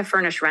with a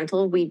furnished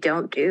rental, we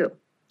don't do.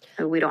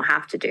 We don't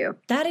have to do.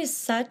 That is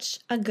such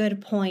a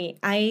good point.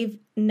 I've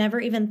never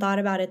even thought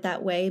about it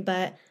that way,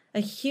 but a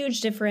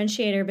huge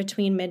differentiator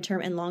between midterm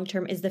and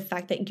long-term is the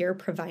fact that you're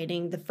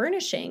providing the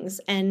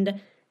furnishings,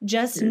 and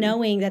just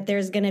knowing that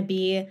there's going to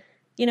be,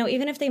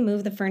 even if they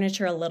move the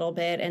furniture a little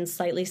bit and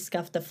slightly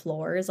scuff the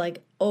floors,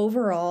 like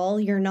overall,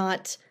 you're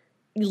not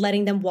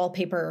letting them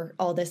wallpaper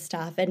all this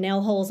stuff and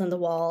nail holes in the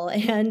wall.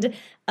 And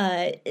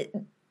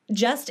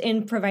just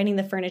in providing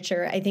the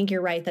furniture, I think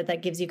you're right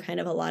that gives you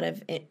kind of a lot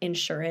of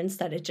insurance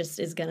that it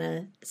just is going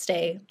to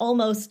stay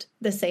almost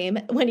the same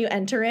when you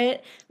enter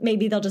it.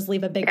 Maybe they'll just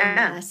leave a bigger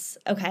mess.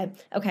 Okay.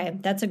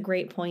 That's a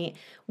great point.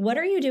 What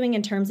are you doing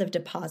in terms of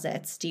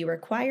deposits? Do you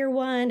require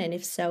one? And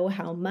if so,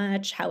 how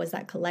much? How is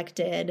that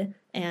collected?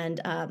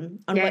 And on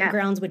what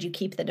grounds would you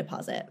keep the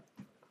deposit?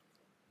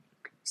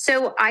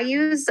 So I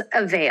use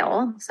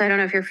Avail. So I don't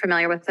know if you're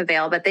familiar with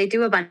Avail, but they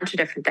do a bunch of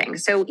different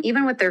things. So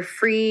even with their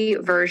free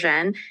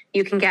version,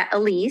 you can get a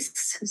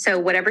lease. So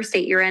whatever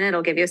state you're in,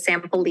 it'll give you a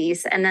sample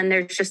lease. And then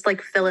there's just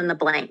like fill in the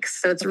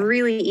blanks. So it's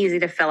really easy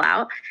to fill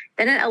out.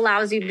 Then it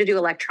allows you to do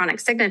electronic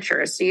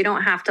signatures. So you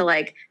don't have to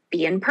like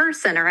be in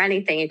person or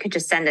anything. You could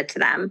just send it to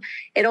them.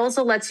 It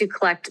also lets you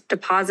collect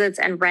deposits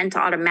and rent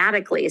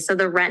automatically. So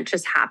the rent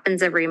just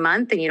happens every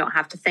month and you don't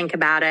have to think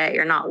about it.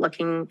 You're not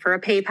looking for a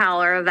PayPal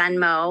or a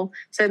Venmo.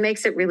 So it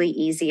makes it really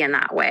easy in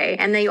that way.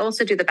 And they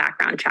also do the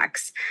background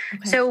checks.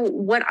 Okay. So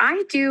what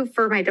I do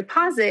for my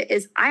deposit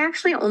is I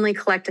actually only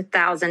collect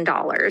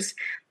 $1,000.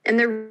 And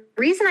the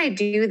reason I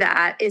do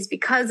that is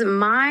because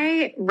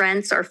my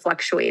rents are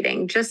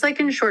fluctuating. Just like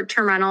in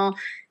short-term rental,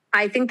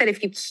 I think that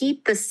if you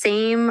keep the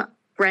same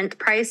rent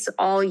price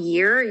all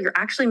year, you're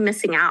actually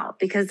missing out,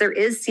 because there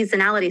is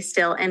seasonality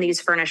still in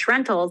these furnished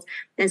rentals.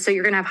 And so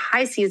you're going to have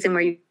high season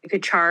where you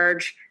could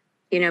charge,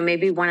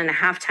 maybe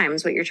 1.5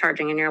 times what you're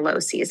charging in your low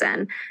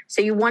season.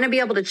 So you want to be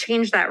able to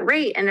change that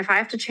rate. And if I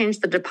have to change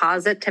the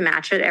deposit to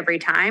match it every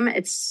time,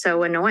 it's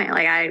so annoying.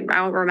 Like I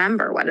don't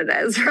remember what it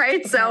is,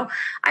 right? Okay. So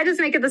I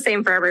just make it the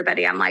same for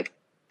everybody. I'm like,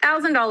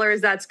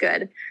 $1,000, that's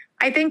good.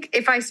 I think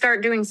if I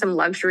start doing some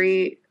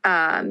luxury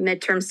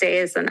midterm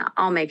stays, then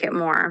I'll make it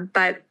more.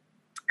 But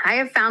I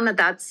have found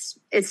that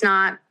it's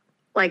not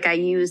like I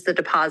use the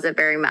deposit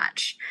very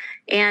much.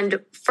 And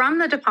from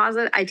the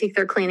deposit, I take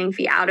their cleaning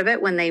fee out of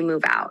it when they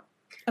move out.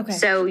 Okay.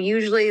 So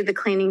usually the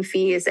cleaning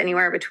fee is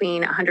anywhere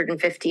between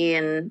 $150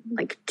 and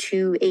like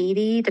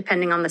 $280,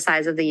 depending on the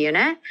size of the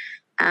unit.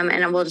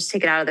 And we'll just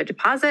take it out of their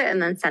deposit and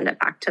then send it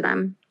back to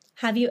them.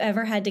 Have you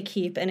ever had to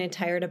keep an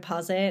entire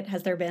deposit?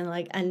 Has there been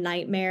like a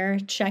nightmare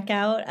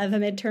checkout of a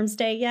midterm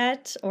stay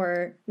yet?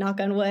 Or knock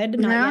on wood,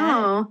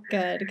 not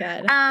yet?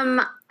 Good.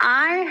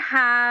 I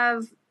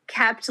have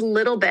kept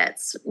little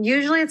bits.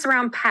 Usually it's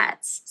around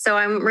pets. So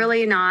I'm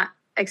really not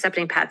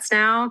accepting pets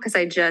now because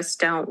I just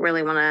don't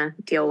really want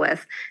to deal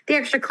with the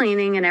extra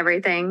cleaning and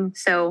everything.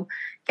 So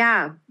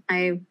yeah,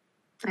 I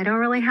don't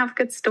really have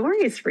good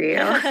stories for you.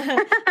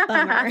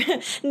 Bummer.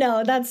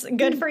 No, that's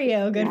good for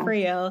you. Good for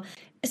you.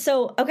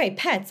 So, okay,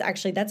 pets,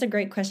 actually, that's a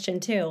great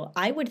question too.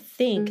 I would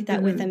think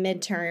that with a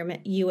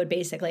midterm, you would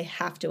basically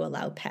have to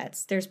allow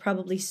pets. There's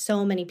probably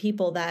so many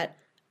people that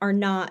are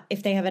not,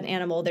 if they have an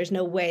animal, there's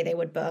no way they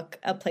would book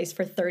a place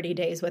for 30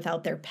 days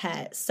without their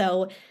pet.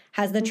 So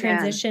has the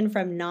transition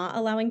from not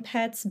allowing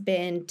pets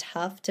been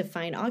tough to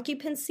find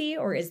occupancy,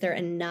 or is there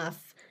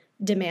enough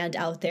demand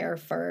out there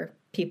for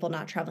people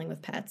not traveling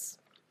with pets?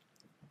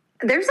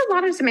 There's a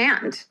lot of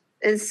demand.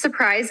 It's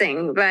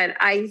surprising, but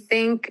I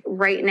think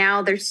right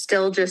now there's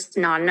still just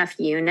not enough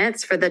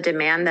units for the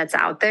demand that's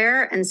out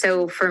there. And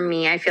so for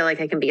me, I feel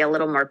like I can be a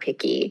little more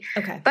picky.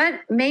 Okay.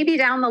 But maybe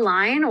down the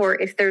line, or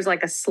if there's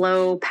like a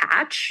slow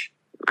patch,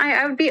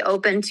 I would be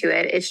open to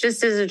it. It's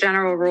just as a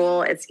general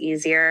rule, it's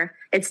easier.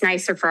 It's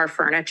nicer for our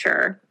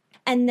furniture.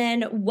 And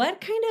then what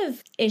kind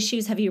of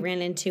issues have you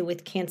ran into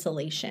with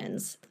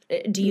cancellations?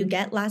 Do you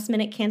get last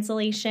minute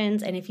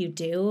cancellations? And if you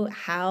do,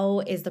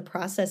 how is the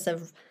process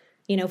of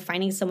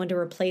finding someone to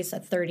replace a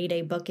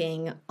 30-day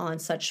booking on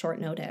such short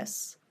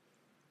notice?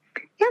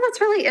 Yeah, that's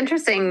really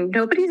interesting.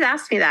 Nobody's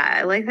asked me that.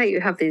 I like that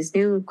you have these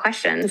new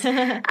questions. These with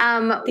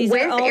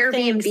are all Airbnb,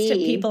 thanks to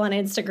people on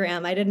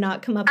Instagram. I did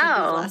not come up with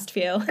these last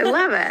few. I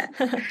love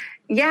it.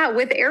 Yeah,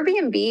 with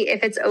Airbnb,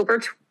 if it's over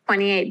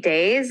 28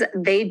 days,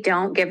 they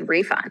don't give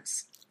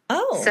refunds.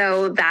 Oh.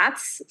 So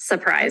that's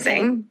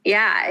surprising. Okay.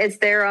 Yeah, it's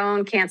their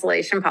own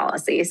cancellation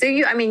policy. So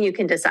you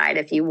can decide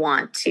if you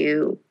want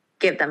to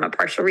give them a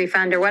partial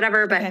refund or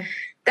whatever, but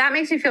that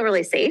makes me feel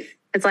really safe.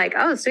 It's like,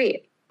 oh,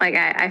 sweet. Like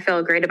I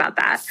feel great about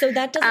that. So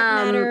that doesn't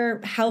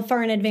matter how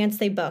far in advance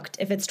they booked.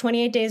 If it's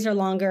 28 days or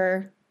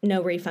longer,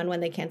 no refund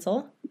when they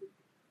cancel?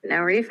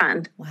 No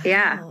refund. Wow.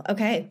 Yeah.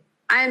 Okay.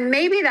 And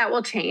maybe that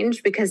will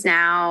change because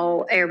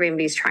now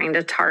Airbnb is trying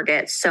to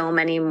target so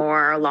many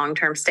more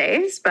long-term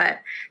stays. But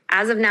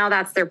as of now,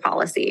 that's their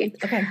policy.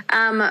 Okay.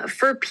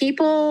 For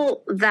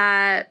people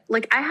that,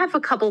 I have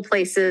a couple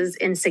places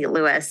in St.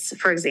 Louis,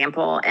 for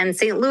example. And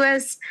St.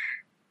 Louis,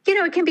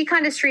 it can be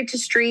kind of street to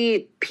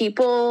street.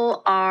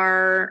 People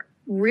are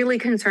really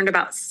concerned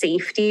about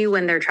safety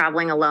when they're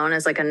traveling alone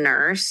as a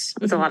nurse.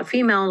 There's a lot of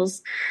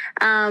females.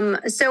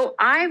 So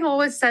I've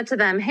always said to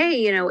them,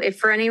 hey, if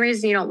for any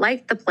reason you don't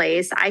like the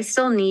place, I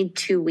still need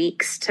 2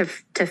 weeks to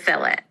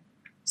fill it.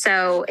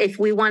 So if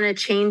we want to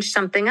change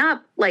something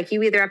up,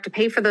 you either have to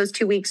pay for those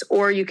 2 weeks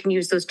or you can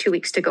use those 2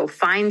 weeks to go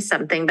find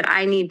something, but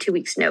I need 2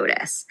 weeks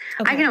notice.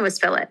 Okay. I can always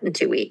fill it in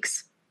 2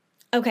 weeks.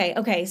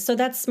 Okay. So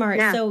that's smart.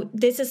 Yeah. So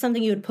this is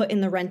something you would put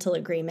in the rental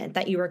agreement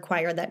that you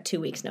require that 2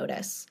 weeks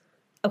notice.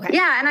 Okay.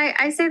 Yeah, and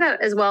I say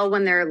that as well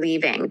when they're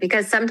leaving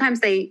because sometimes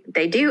they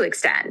do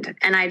extend.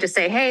 And I just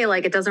say, hey,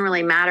 it doesn't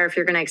really matter if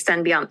you're going to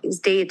extend beyond these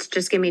dates.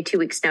 Just give me 2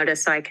 weeks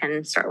notice so I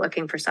can start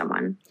looking for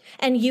someone.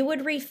 And you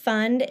would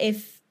refund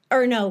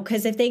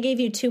because if they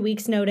gave you 2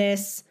 weeks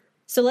notice,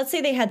 so let's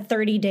say they had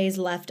 30 days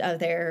left of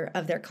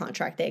their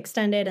contract. They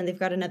extended and they've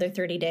got another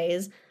 30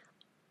 days.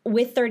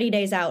 With 30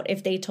 days out,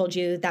 if they told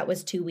you that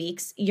was 2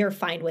 weeks, you're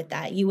fine with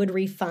that. You would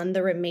refund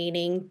the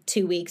remaining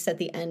 2 weeks at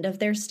the end of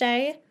their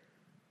stay?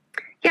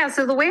 Yeah,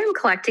 so the way I'm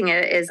collecting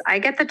it is I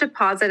get the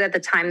deposit at the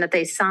time that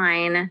they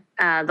sign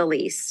the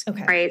lease,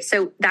 right?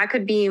 So that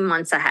could be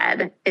months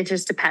ahead. It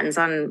just depends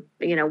on,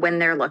 when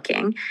they're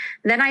looking.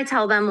 Then I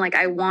tell them,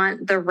 I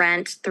want the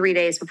rent 3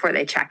 days before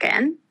they check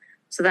in.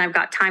 So then I've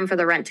got time for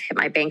the rent to hit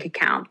my bank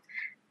account.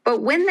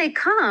 But when they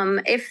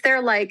come, if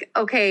they're like,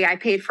 okay, I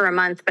paid for a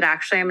month, but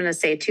actually I'm going to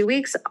say 2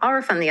 weeks, I'll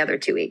refund the other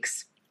 2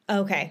 weeks.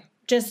 Okay.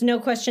 Just no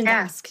questions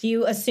asked.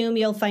 You assume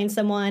you'll find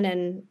someone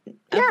and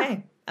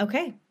okay.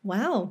 Okay.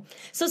 Wow.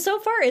 So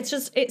far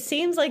it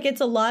seems like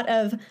it's a lot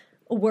of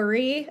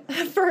worry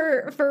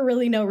for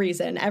really no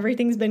reason.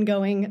 Everything's been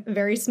going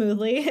very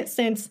smoothly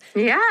since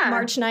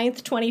March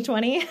 9th,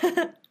 2020.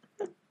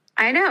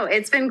 I know.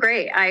 It's been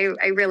great. I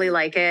really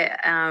like it.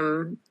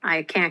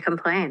 I can't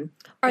complain.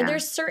 Are there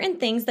certain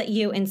things that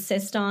you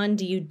insist on?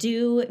 Do you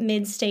do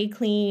mid-stay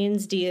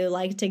cleans? Do you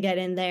like to get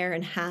in there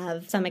and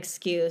have some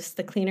excuse?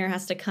 The cleaner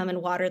has to come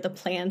and water the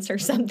plants or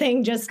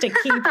something just to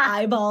keep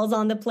eyeballs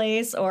on the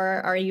place? Or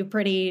are you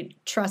pretty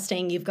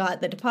trusting? You've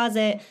got the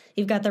deposit,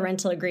 you've got the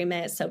rental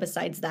agreement. So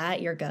besides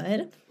that, you're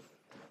good?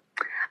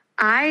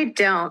 I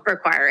don't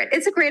require it.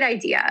 It's a great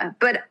idea,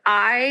 but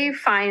I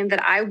find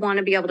that I want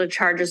to be able to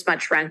charge as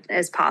much rent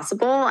as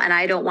possible, and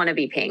I don't want to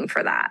be paying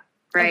for that,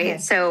 right? Okay.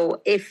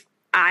 So if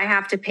I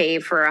have to pay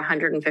for a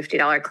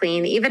 $150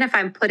 clean, even if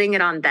I'm putting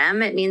it on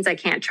them, it means I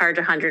can't charge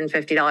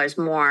 $150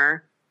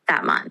 more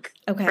that month,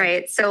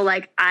 right? So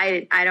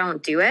I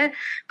don't do it.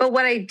 But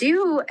what I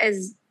do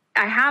is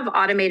I have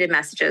automated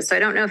messages. So I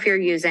don't know if you're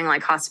using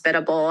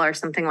Hospitable or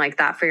something like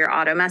that for your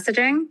auto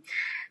messaging.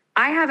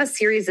 I have a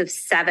series of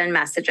 7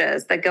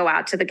 messages that go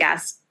out to the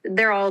guests.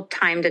 They're all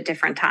timed at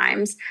different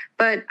times.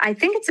 But I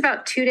think it's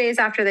about 2 days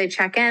after they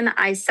check in,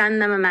 I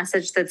send them a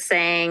message that's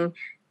saying,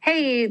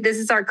 hey, this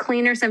is our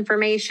cleaners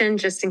information,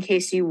 just in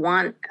case you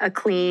want a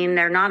clean.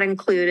 They're not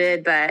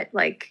included, but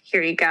like,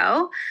 here you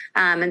go.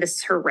 And this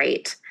is her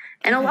rate.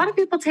 And a lot of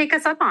people take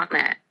us up on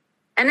it.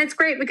 And it's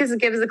great because it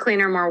gives the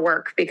cleaner more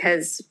work,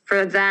 because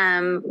for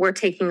them, we're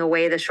taking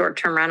away the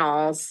short-term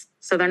rentals.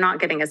 So they're not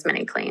getting as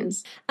many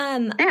cleans.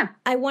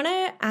 I want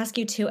to ask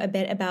you too a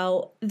bit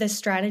about the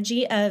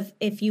strategy of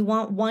if you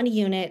want one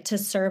unit to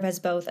serve as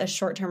both a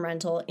short-term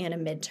rental and a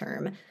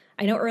midterm.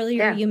 I know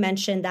earlier you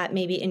mentioned that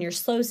maybe in your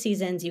slow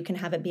seasons, you can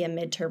have it be a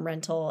midterm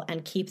rental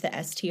and keep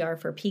the STR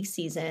for peak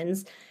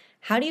seasons.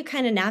 How do you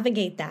kind of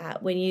navigate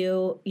that when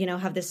you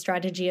have this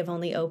strategy of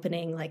only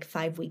opening like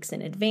 5 weeks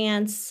in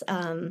advance?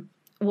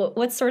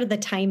 What's sort of the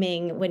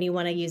timing when you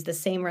want to use the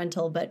same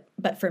rental,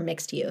 but for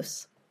mixed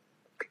use?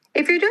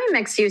 If you're doing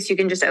mixed use, you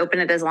can just open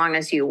it as long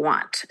as you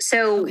want.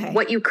 So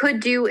what you could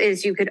do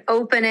is you could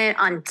open it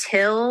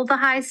until the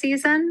high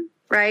season,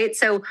 right?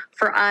 So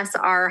for us,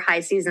 our high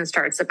season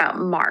starts about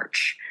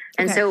March.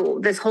 And so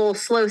this whole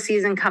slow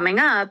season coming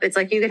up, it's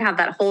like you could have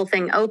that whole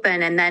thing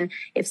open. And then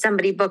if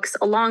somebody books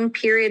a long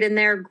period in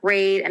there,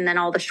 great. And then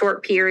all the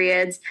short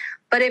periods.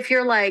 But if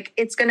you're like,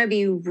 it's going to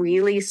be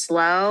really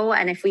slow,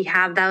 and if we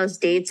have those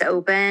dates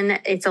open,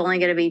 it's only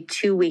going to be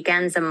 2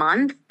 weekends a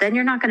month, then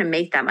you're not going to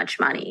make that much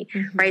money,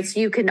 right? So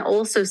you can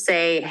also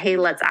say, hey,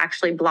 let's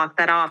actually block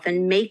that off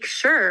and make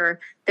sure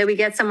that we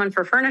get someone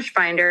for Furnish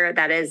Finder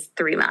that is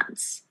 3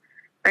 months,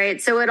 right?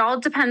 So it all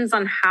depends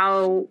on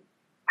how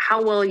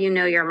well you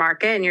know your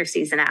market and your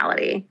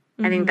seasonality.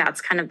 I think that's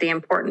kind of the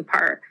important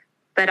part.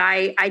 But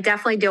I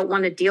definitely don't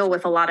want to deal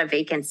with a lot of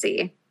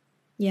vacancy.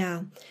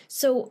 Yeah.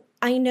 So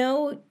I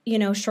know,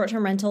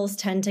 short-term rentals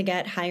tend to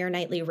get higher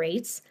nightly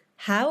rates.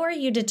 How are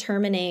you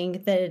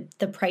determining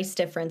the price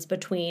difference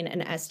between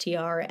an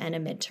STR and a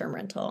midterm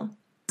rental?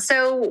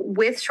 So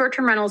with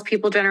short-term rentals,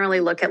 people generally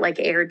look at like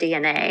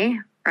AirDNA,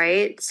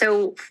 right?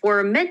 So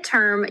for a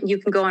midterm, you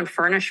can go on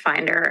Furnish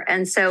Finder.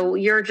 And so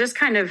you're just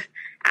kind of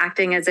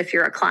acting as if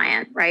you're a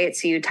client, right?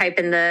 So you type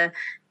in the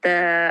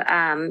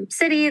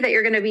city that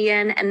you're going to be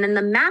in, and then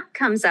the map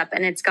comes up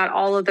and it's got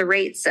all of the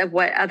rates of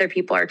what other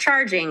people are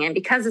charging. And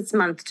because it's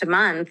month to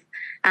month,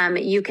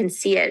 you can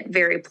see it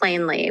very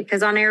plainly,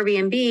 because on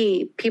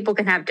Airbnb, people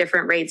can have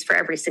different rates for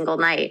every single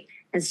night.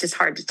 It's just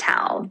hard to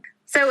tell.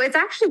 So it's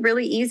actually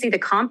really easy to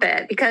comp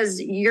it, because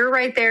you're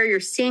right there, you're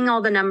seeing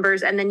all the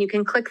numbers, and then you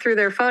can click through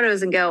their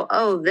photos and go,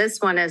 oh,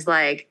 this one is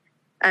like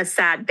a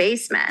sad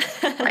basement.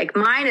 Like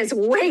mine is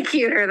way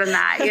cuter than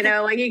that,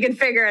 like you can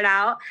figure it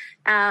out.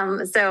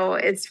 So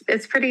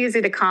it's pretty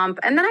easy to comp.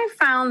 And then I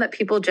found that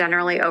people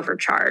generally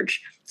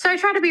overcharge. So I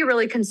try to be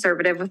really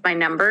conservative with my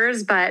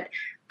numbers. But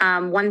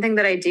one thing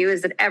that I do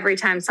is that every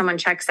time someone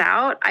checks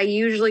out, I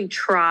usually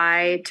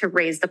try to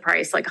raise the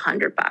price like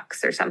 $100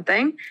 or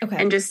something,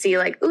 and just see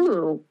like,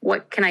 ooh,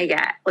 what can I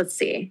get? Let's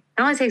see.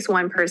 It only takes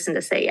one person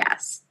to say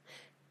yes.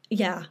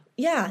 Yeah.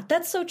 Yeah,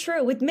 that's so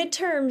true. With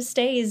midterm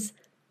stays,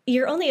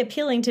 you're only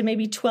appealing to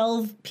maybe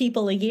 12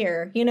 people a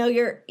year.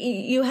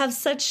 You have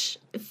such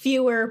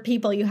fewer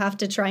people you have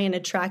to try and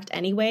attract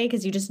anyway,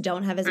 because you just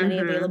don't have as many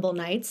available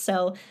nights.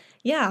 So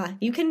yeah,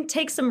 you can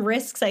take some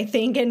risks, I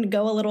think, and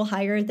go a little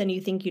higher than you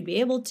think you'd be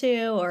able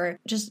to, or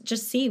just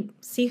see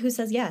who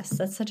says yes.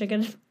 That's such a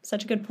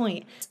good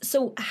point.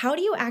 So how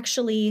do you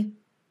actually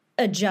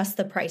adjust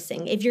the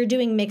pricing? If you're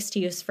doing mixed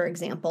use, for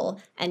example,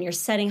 and you're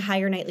setting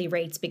higher nightly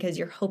rates because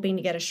you're hoping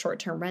to get a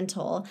short-term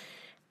rental,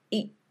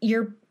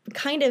 you're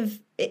kind of,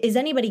 is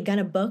anybody going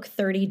to book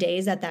 30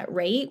 days at that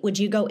rate? Would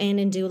you go in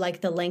and do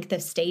like the length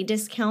of stay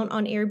discount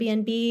on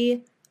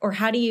Airbnb? Or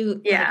how do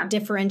you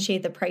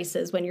differentiate the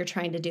prices when you're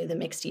trying to do the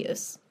mixed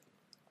use?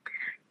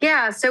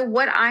 Yeah. So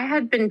what I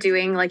had been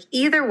doing, like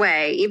either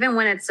way, even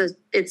when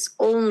it's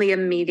only a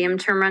medium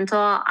term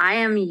rental, I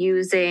am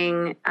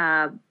using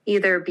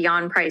either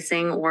Beyond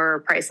Pricing or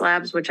Price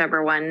Labs,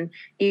 whichever one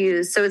you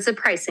use. So it's a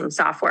pricing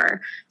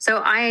software.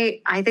 So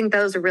I think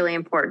those are really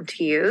important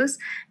to use.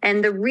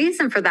 And the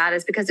reason for that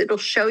is because it'll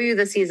show you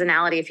the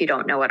seasonality if you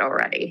don't know it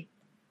already.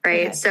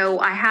 Right. Okay. So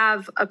I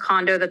have a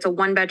condo that's a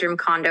 1-bedroom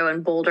condo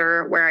in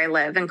Boulder, where I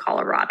live in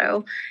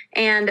Colorado.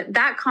 And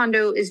that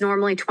condo is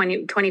normally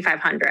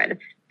 $2,500.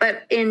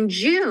 But in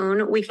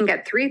June, we can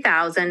get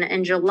 $3,000.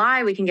 In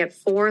July, we can get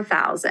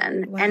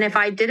 $4,000. Wow. And if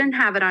I didn't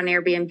have it on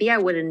Airbnb, I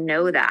wouldn't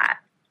know that.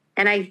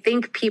 And I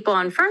think people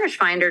on Furnish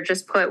Finder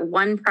just put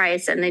one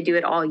price and they do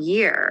it all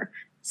year.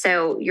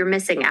 So you're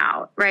missing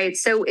out, right?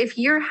 So if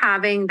you're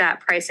having that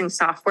pricing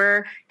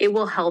software, it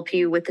will help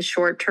you with the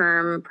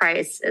short-term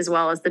price as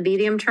well as the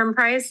medium-term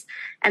price.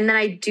 And then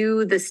I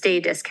do the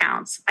stay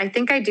discounts. I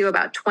think I do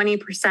about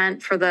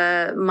 20% for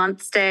the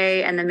month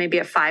stay, and then maybe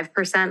a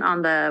 5%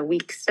 on the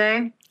week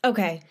stay.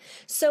 Okay.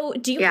 So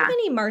do you have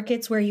any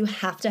markets where you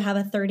have to have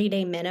a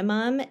 30-day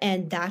minimum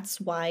and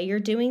that's why you're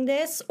doing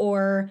this?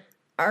 Or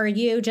are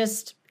you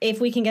just, if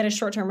we can get a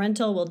short-term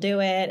rental, we'll do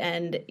it,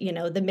 and,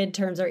 the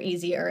midterms are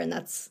easier, and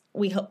that's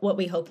what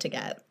we hope to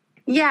get?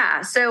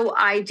 Yeah. So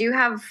I do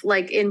have,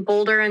 like in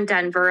Boulder and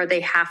Denver, they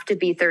have to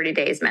be 30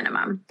 days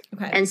minimum.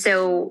 Okay. And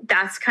so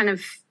that's kind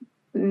of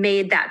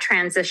made that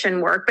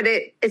transition work. But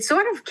it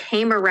sort of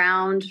came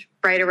around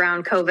right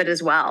around COVID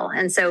as well.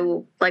 And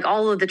so like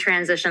all of the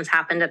transitions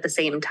happened at the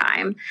same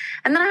time.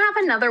 And then I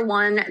have another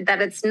one that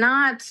there's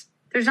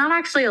not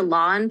actually a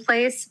law in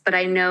place, but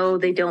I know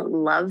they don't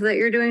love that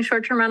you're doing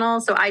short-term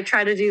rental. So I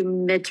try to do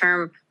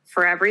midterm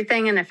for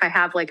everything. And if I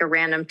have like a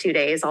random 2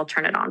 days, I'll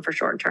turn it on for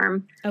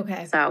short-term.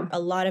 Okay. So a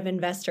lot of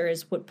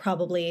investors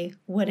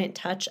wouldn't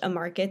touch a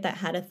market that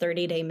had a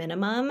 30-day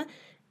minimum.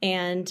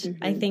 And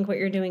I think what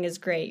you're doing is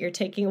great. You're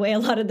taking away a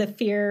lot of the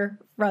fear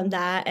from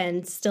that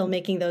and still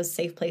making those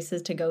safe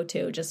places to go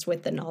to, just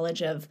with the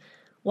knowledge of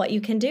what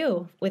you can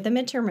do with a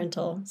midterm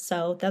rental.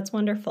 So that's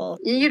wonderful.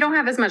 You don't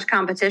have as much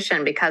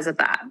competition because of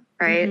that,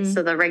 right?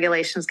 So the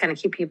regulations kind of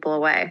keep people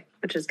away,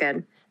 which is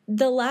good.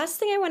 The last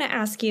thing I want to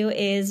ask you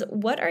is,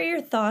 what are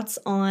your thoughts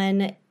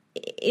on,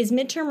 is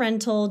midterm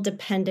rental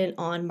dependent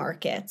on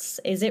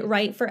markets? Is it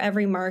right for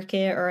every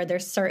market, or are there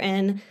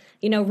certain,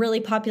 really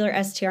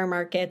popular STR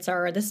markets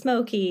are the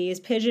Smokies,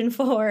 Pigeon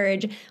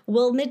Forge?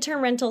 Will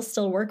midterm rental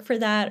still work for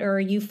that, or are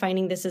you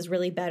finding this is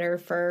really better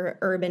for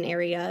urban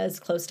areas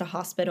close to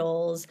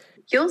hospitals?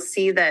 You'll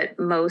see that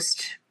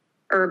most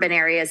urban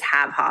areas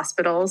have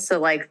hospitals. So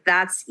like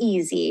that's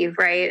easy,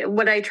 right?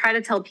 What I try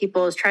to tell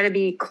people is try to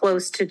be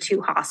close to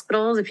 2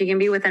 hospitals. If you can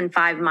be within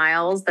 5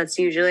 miles, that's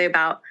usually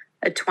about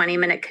a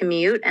 20-minute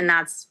commute. And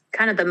that's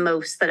kind of the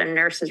most that a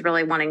nurse is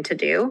really wanting to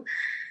do.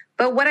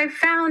 But what I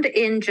found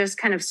in just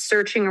kind of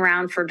searching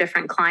around for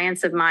different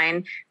clients of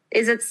mine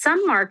is that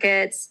some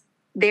markets,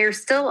 they're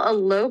still a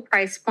low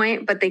price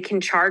point, but they can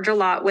charge a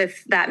lot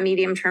with that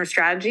medium-term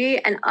strategy.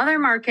 And other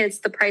markets,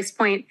 the price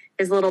point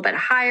is a little bit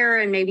higher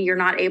and maybe you're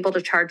not able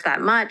to charge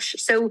that much.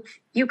 So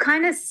you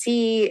kind of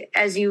see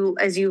as you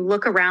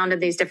look around in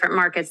these different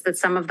markets that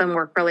some of them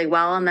work really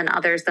well, and then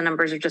others, the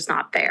numbers are just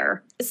not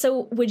there.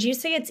 So would you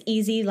say it's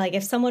easy, like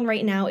if someone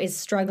right now is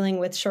struggling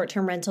with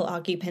short-term rental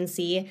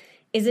occupancy,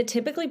 is it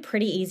typically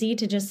pretty easy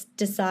to just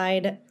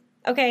decide,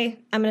 okay,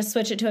 I'm going to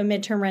switch it to a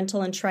midterm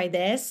rental and try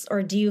this?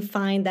 Or do you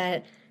find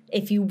that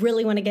if you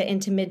really want to get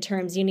into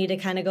midterms, you need to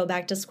kind of go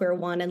back to square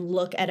one and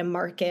look at a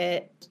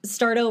market,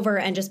 start over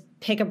and just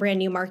pick a brand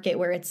new market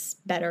where it's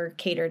better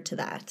catered to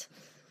that?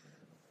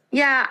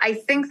 Yeah, I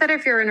think that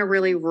if you're in a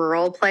really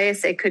rural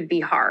place, it could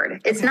be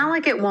hard. It's not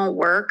like it won't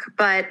work,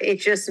 but it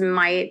just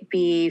might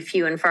be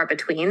few and far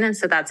between. And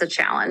so that's a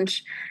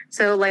challenge.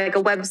 So like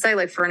a website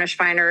like Furnish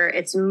Finder,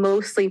 it's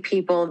mostly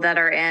people that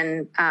are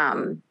in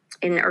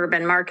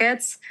urban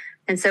markets.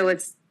 And so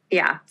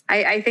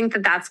I think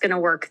that that's going to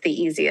work the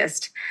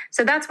easiest.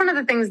 So that's one of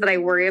the things that I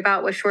worry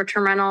about with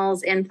short-term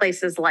rentals in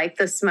places like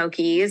the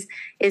Smokies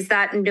is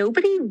that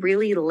nobody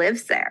really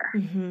lives there,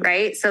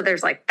 right? So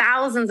there's like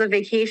thousands of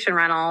vacation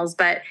rentals,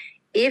 but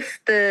if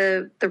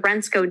the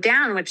rents go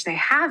down, which they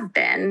have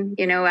been,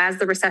 as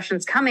the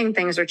recession's coming,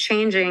 things are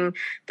changing.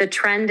 The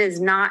trend is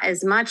not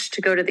as much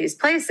to go to these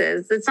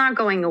places. It's not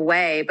going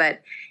away,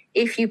 but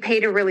if you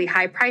paid a really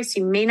high price,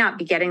 you may not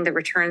be getting the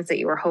returns that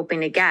you were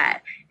hoping to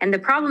get. And the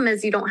problem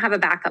is you don't have a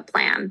backup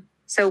plan.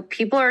 So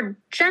people are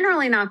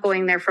generally not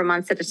going there for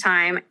months at a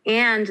time.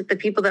 And the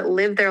people that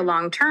live there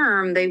long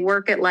term, they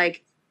work at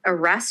like a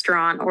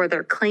restaurant or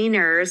they're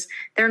cleaners.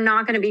 They're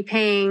not going to be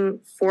paying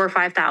 $4,000 or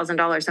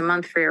 $5,000 a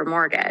month for your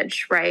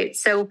mortgage, right?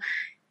 So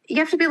you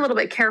have to be a little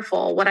bit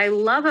careful. What I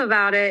love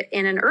about it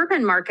in an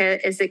urban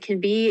market is it can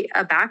be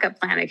a backup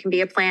plan. It can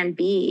be a plan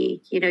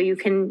B. You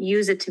can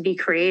use it to be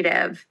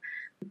creative.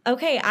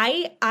 Okay,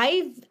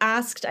 I've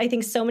asked, I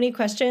think, so many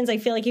questions. I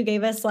feel like you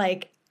gave us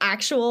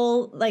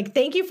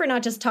thank you for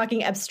not just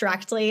talking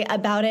abstractly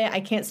about it.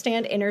 I can't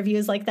stand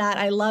interviews like that.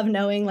 I love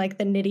knowing like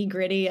the nitty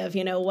gritty of,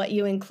 what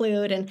you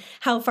include and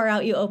how far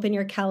out you open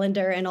your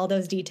calendar and all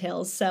those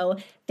details. So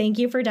thank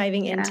you for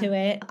diving into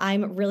it.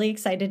 I'm really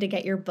excited to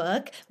get your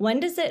book.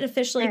 When does it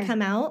officially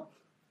come out?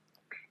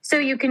 So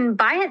you can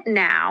buy it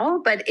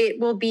now, but it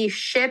will be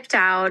shipped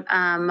out,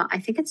 I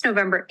think it's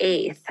November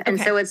 8th. And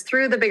so it's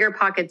through the Bigger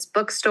Pockets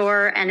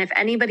bookstore. And if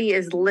anybody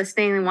is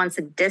listening and wants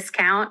a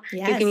discount,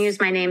 you can use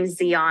my name,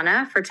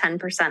 Zeona, for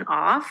 10%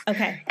 off.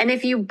 Okay. And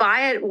if you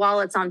buy it while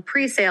it's on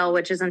pre-sale,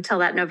 which is until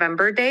that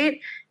November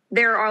date,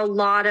 there are a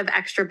lot of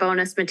extra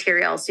bonus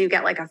material. So you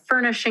get like a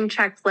furnishing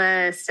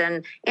checklist,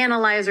 and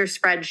analyzer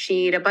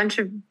spreadsheet, a bunch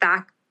of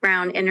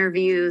background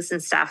interviews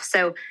and stuff.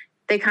 So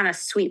they kind of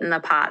sweeten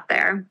the pot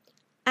there.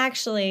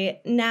 Actually,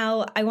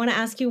 now I want to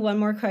ask you one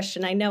more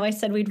question. I know I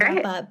said we'd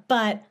wrap up,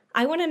 but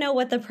I want to know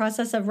what the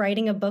process of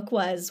writing a book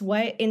was.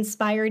 What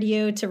inspired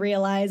you to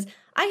realize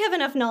I have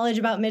enough knowledge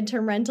about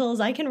midterm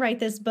rentals, I can write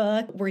this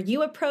book? Were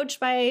you approached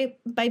by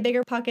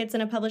Bigger Pockets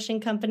and a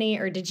publishing company,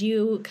 or did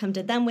you come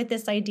to them with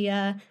this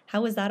idea?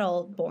 How was that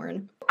all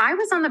born? I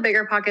was on the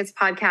Bigger Pockets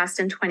podcast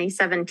in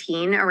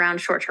 2017 around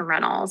short-term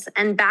rentals.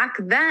 And back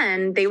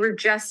then, they were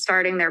just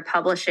starting their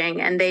publishing,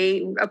 and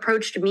they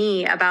approached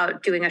me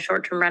about doing a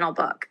short-term rental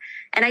book.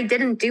 And I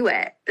didn't do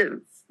it.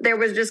 There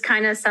was just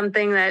kind of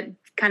something that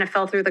kind of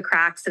fell through the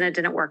cracks and it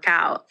didn't work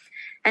out.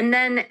 And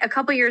then a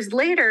couple years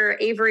later,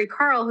 Avery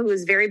Carl, who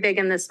was very big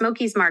in the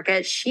Smokies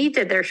market, she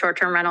did their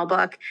short-term rental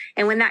book.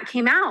 And when that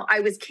came out, I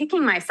was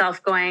kicking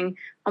myself going,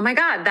 oh my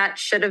God, that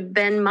should have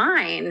been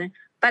mine.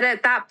 But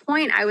at that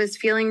point, I was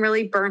feeling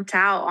really burnt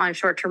out on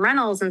short-term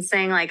rentals and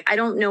saying, like, I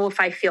don't know if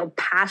I feel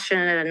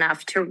passionate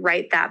enough to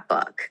write that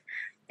book.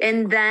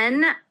 And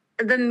then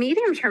the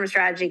medium-term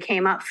strategy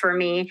came up for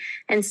me.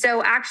 And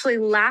so actually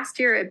last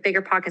year at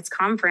Bigger Pockets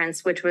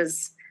Conference, which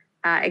was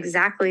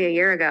exactly a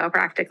year ago,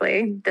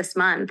 practically this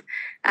month,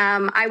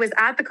 I was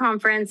at the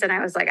conference and I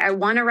was like, I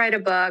want to write a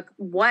book.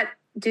 What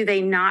do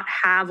they not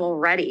have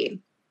already?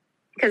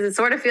 Because it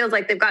sort of feels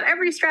like they've got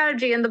every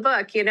strategy in the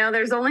book, you know,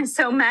 there's only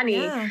so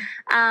many. Yeah.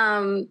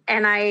 And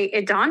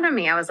it dawned on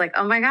me, I was like,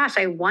 oh my gosh,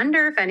 I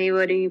wonder if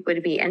anybody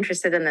would be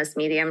interested in this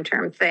medium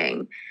term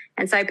thing.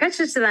 And so I pitched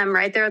it to them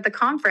right there at the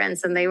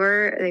conference and they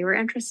were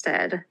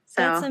interested.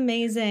 So that's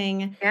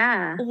amazing.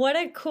 Yeah. What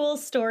a cool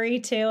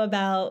story too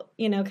about,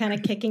 you know, kind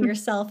of kicking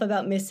yourself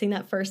about missing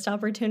that first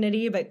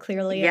opportunity, but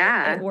clearly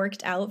it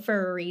worked out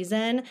for a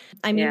reason.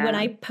 I mean, when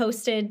I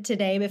posted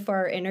today before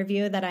our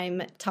interview that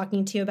I'm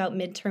talking to you about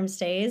midterm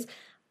stays,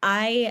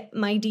 my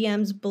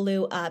DMs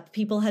blew up.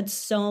 People had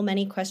so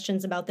many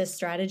questions about this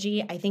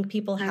strategy. I think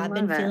people have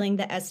been feeling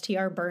the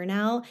STR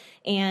burnout,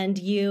 and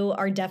you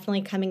are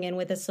definitely coming in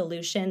with a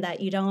solution that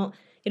you don't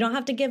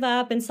have to give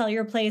up and sell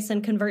your place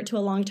and convert to a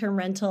long-term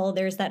rental.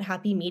 There's that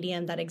happy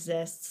medium that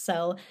exists.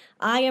 So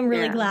I am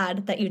really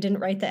glad that you didn't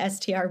write the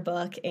STR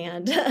book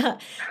and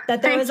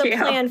that there was a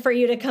plan for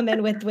you to come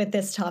in with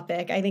this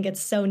topic. I think it's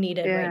so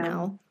needed right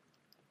now.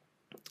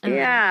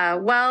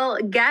 Well,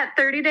 get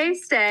 30-day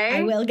stay.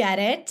 I will get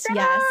it.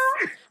 Yes.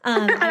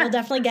 I will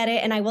definitely get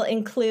it. And I will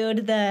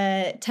include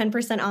the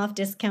 10% off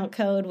discount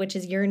code, which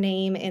is your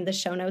name, in the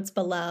show notes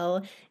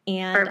below.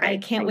 And perfect. I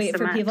can't wait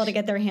for people to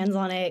get their hands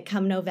on it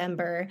come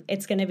November.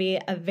 It's going to be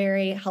a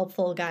very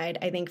helpful guide,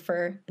 I think,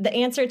 for the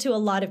answer to a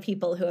lot of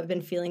people who have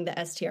been feeling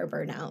the STR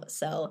burnout.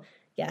 So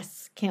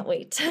yes, can't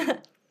wait.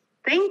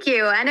 Thank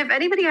you. And if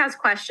anybody has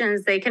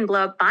questions, they can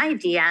blow up my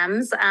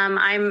DMs.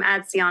 I'm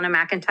at Zeona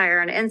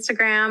McIntyre on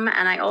Instagram.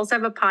 And I also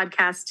have a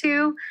podcast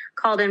too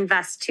called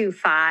Invest to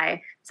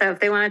Fi. So if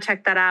they want to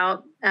check that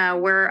out,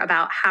 we're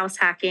about house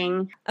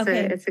hacking.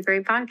 Okay. So it's a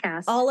great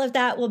podcast. All of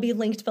that will be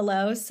linked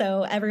below.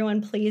 So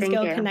everyone, please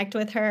connect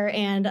with her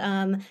and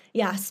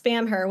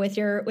spam her with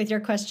your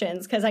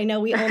questions. Because I know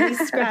we only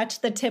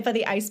scratched the tip of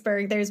the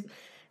iceberg. There's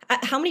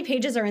how many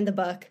pages are in the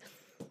book?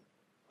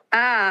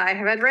 I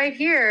have it right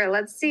here.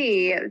 Let's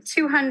see,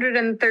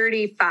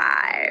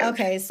 235.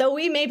 Okay, so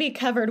we maybe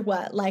covered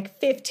like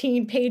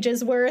 15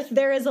 pages worth.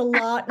 There is a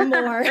lot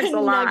more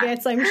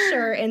nuggets, I'm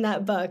sure, in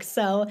that book.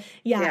 So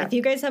if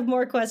you guys have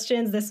more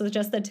questions, this was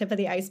just the tip of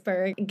the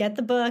iceberg. Get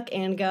the book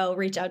and go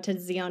reach out to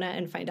Zeona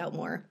and find out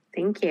more.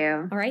 Thank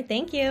you. All right,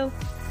 thank you.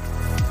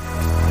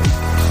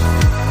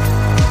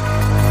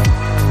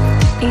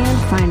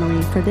 And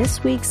finally, for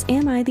this week's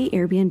Am I the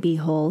Airbnb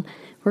Hole,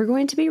 we're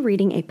going to be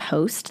reading a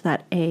post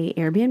that a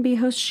Airbnb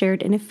host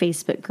shared in a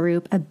Facebook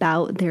group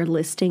about their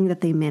listing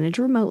that they manage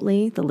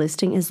remotely. The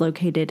listing is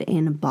located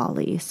in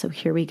Bali. So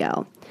here we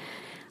go.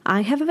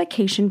 I have a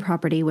vacation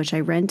property which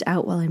I rent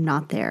out while I'm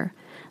not there.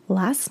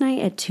 Last night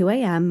at 2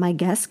 a.m., my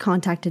guest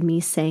contacted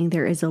me saying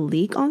there is a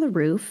leak on the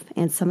roof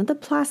and some of the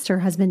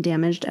plaster has been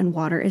damaged and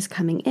water is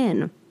coming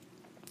in.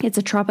 It's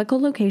a tropical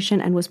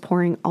location and was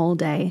pouring all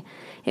day.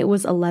 It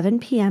was 11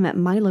 p.m. at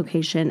my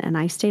location, and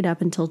I stayed up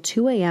until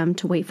 2 a.m.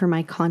 to wait for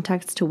my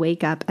contacts to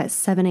wake up at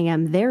 7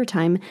 a.m. their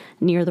time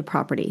near the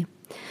property.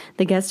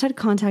 The guest had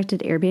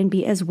contacted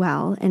Airbnb as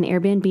well, and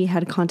Airbnb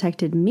had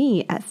contacted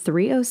me at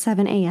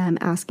 3:07 a.m.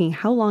 asking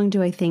how long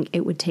do I think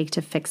it would take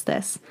to fix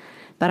this.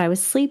 But I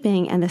was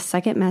sleeping, and the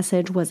second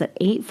message was at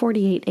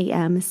 8:48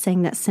 a.m.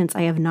 saying that since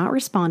I have not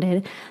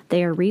responded,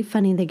 they are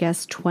refunding the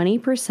guests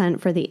 20%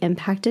 for the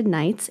impacted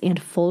nights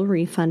and full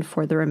refund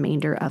for the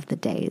remainder of the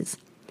days.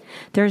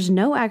 There's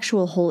no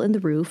actual hole in the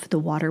roof. The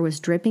water was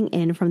dripping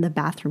in from the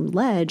bathroom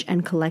ledge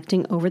and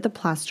collecting over the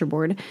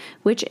plasterboard,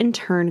 which in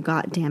turn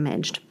got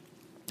damaged.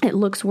 It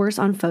looks worse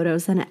on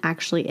photos than it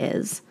actually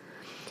is.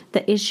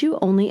 The issue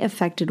only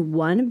affected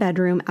one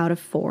bedroom out of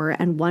 4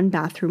 and one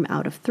bathroom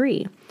out of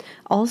 3.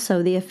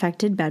 Also, the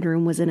affected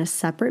bedroom was in a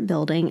separate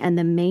building and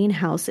the main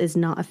house is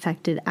not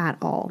affected at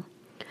all.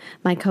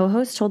 My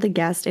co-host told the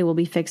guest it will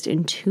be fixed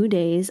in 2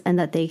 days and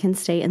that they can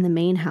stay in the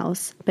main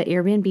house, but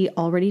Airbnb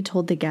already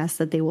told the guests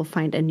that they will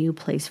find a new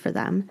place for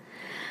them.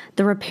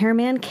 The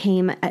repairman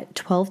came at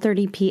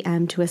 12:30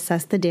 p.m. to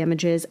assess the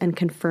damages and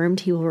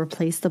confirmed he will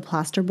replace the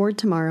plasterboard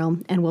tomorrow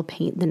and will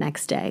paint the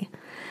next day.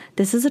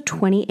 This is a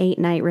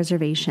 28-night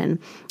reservation,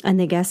 and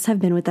the guests have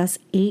been with us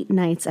 8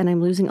 nights, and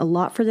I'm losing a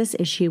lot for this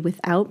issue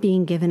without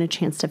being given a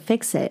chance to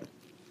fix it.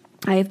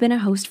 I have been a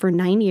host for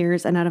 9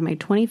 years, and out of my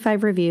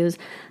 25 reviews,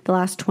 the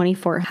last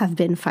 24 have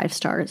been 5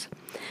 stars.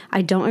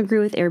 I don't agree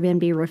with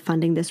Airbnb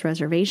refunding this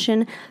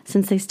reservation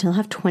since they still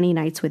have 20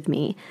 nights with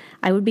me.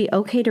 I would be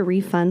okay to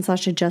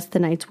refund/adjust the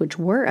nights which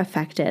were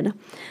affected.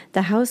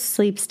 The house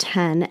sleeps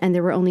 10, and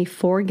there were only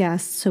 4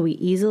 guests, so we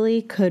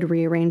easily could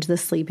rearrange the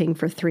sleeping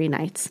for 3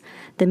 nights.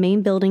 The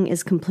main building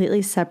is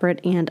completely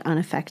separate and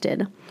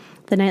unaffected.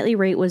 The nightly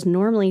rate was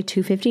normally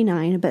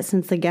 $259, but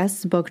since the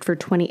guests booked for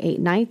 28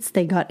 nights,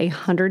 they got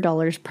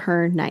 $100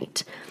 per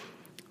night.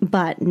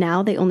 But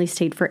now they only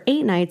stayed for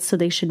 8 nights, so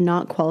they should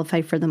not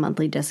qualify for the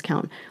monthly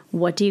discount.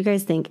 What do you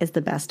guys think is the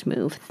best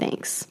move?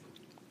 Thanks.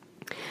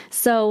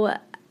 So,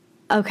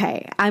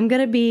 okay, I'm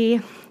going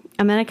to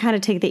kind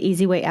of take the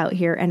easy way out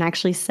here and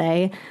actually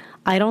say,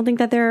 I don't think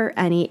that there are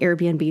any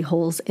Airbnb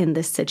holes in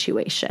this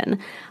situation.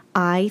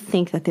 I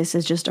think that this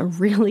is just a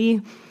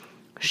really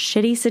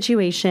shitty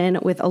situation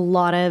with a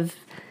lot of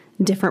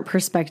different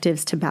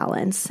perspectives to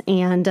balance.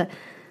 And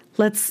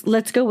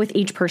let's go with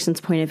each person's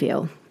point of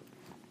view.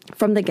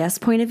 From the guest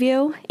point of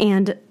view,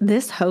 and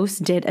this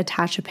host did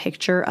attach a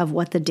picture of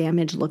what the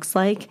damage looks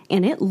like,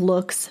 and it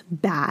looks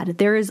bad.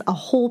 There is a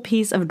whole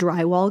piece of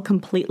drywall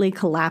completely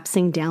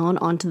collapsing down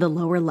onto the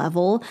lower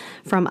level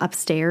from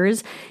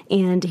upstairs.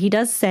 And he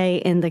does say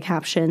in the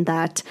caption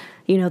that,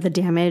 the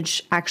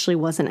damage actually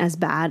wasn't as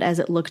bad as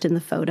it looked in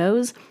the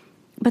photos.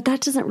 But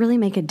that doesn't really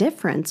make a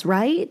difference,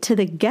 right? To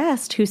the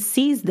guest who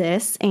sees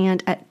this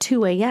and at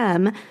 2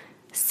 a.m.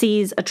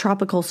 sees a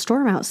tropical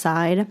storm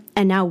outside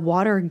and now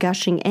water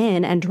gushing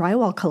in and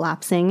drywall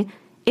collapsing,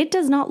 it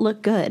does not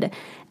look good.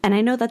 And I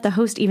know that the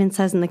host even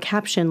says in the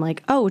caption,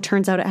 like, oh,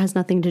 turns out it has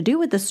nothing to do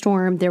with the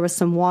storm. There was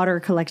some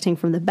water collecting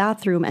from the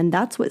bathroom and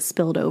that's what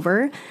spilled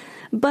over.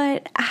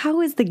 But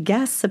how is the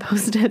guest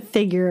supposed to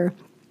figure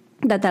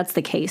that that's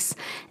the case?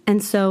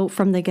 And so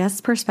from the guest's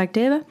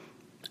perspective,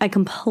 I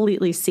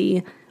completely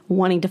see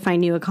wanting to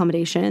find new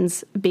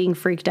accommodations, being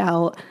freaked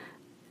out,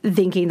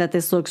 thinking that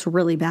this looks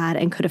really bad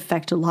and could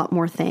affect a lot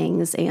more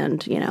things.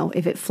 And,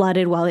 if it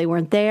flooded while they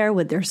weren't there,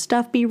 would their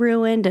stuff be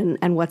ruined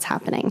and what's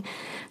happening?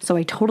 So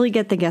I totally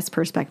get the guest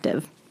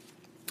perspective.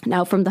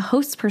 Now, from the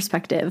host's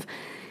perspective,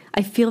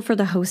 I feel for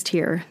the host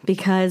here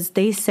because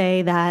they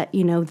say that,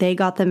 they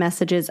got the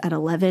messages at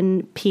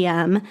 11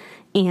 p.m.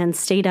 and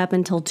stayed up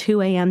until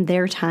 2 a.m.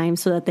 their time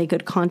so that they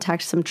could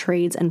contact some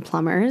trades and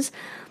plumbers,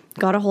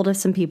 got a hold of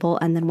some people,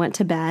 and then went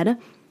to bed.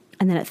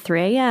 And then at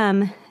 3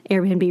 a.m.,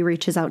 Airbnb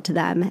reaches out to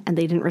them, and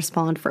they didn't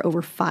respond for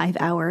over 5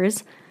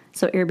 hours.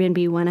 So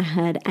Airbnb went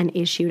ahead and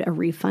issued a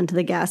refund to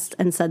the guests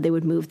and said they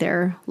would move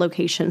their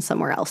location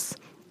somewhere else.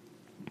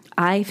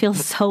 I feel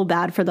so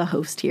bad for the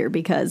host here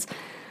because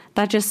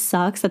that just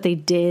sucks that they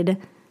did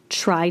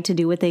try to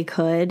do what they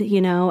could,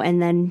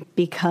 and then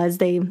because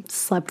they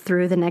slept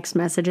through the next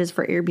messages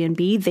for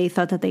Airbnb, they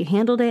thought that they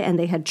handled it and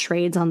they had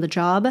trades on the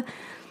job.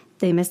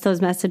 They missed those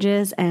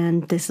messages,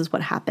 and this is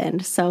what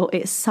happened. So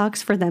it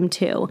sucks for them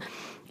too.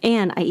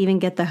 And I even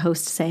get the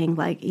host saying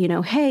like,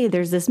 hey,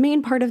 there's this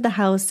main part of the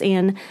house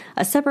and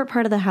a separate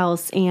part of the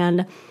house,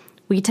 and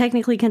we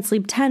technically can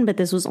sleep 10, but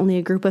this was only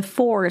a group of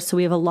 4, so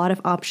we have a lot of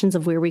options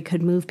of where we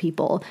could move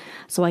people.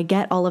 So I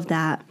get all of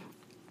that.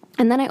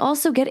 And then I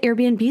also get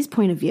Airbnb's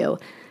point of view.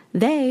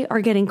 They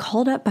are getting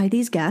called up by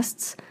these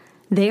guests.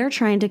 They are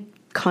trying to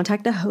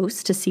contact the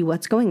host to see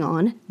what's going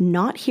on,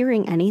 not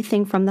hearing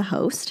anything from the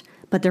host,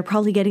 but they're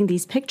probably getting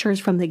these pictures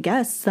from the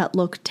guests that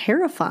look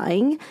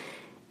terrifying.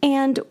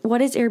 And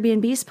what is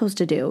Airbnb supposed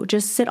to do?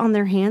 Just sit on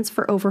their hands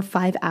for over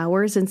 5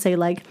 hours and say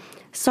like,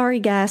 sorry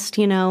guest,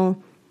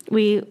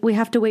 we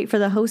have to wait for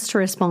the host to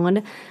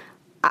respond.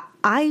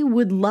 I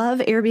would love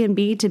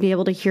Airbnb to be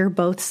able to hear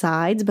both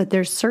sides, but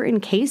there's certain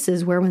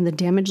cases where when the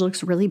damage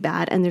looks really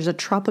bad and there's a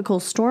tropical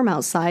storm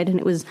outside and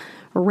it was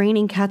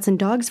raining cats and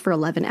dogs for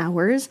 11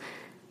 hours,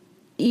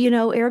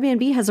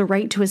 Airbnb has a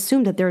right to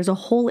assume that there's a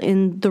hole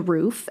in the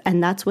roof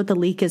and that's what the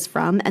leak is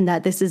from, and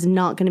that this is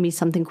not going to be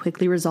something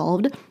quickly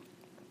resolved.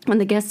 When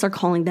the guests are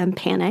calling them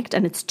panicked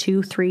and it's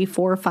 2, 3,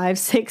 4, 5,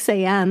 6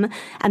 a.m.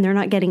 and they're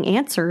not getting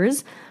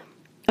answers,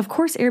 of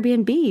course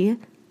Airbnb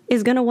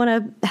is going to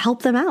want to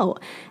help them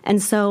out.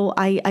 And so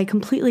I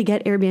completely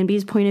get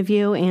Airbnb's point of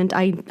view, and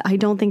I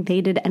don't think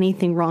they did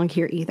anything wrong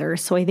here either.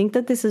 So I think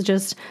that this is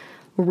just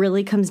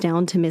really comes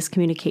down to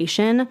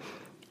miscommunication.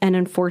 And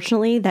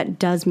unfortunately, that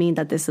does mean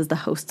that this is the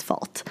host's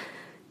fault,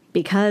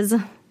 because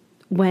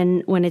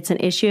when it's an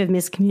issue of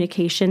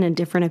miscommunication and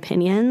different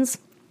opinions,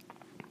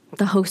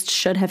 the host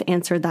should have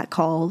answered that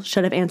call,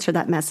 should have answered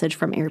that message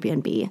from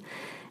Airbnb.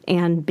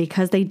 And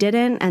because they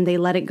didn't and they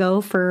let it go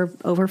for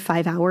over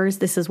 5 hours,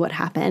 this is what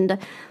happened.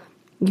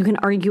 You can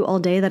argue all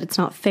day that it's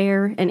not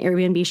fair and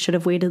Airbnb should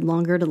have waited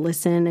longer to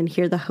listen and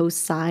hear the host's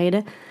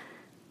side.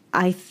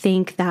 I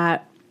think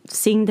that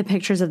seeing the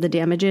pictures of the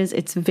damages,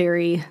 it's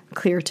very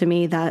clear to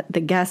me that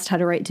the guest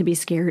had a right to be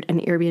scared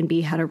and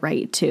Airbnb had a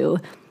right to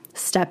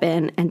step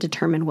in and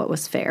determine what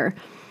was fair.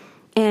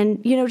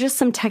 And, just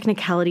some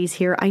technicalities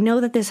here. I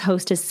know that this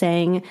host is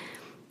saying,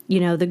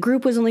 the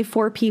group was only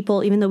 4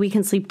 people, even though we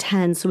can sleep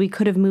 10, so we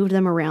could have moved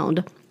them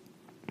around.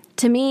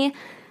 To me,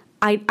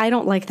 I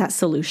don't like that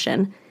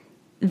solution.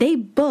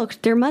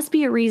 There must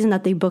be a reason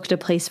that they booked a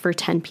place for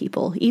 10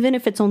 people, even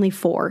if it's only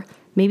 4.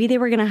 Maybe they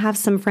were going to have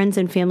some friends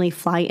and family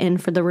fly in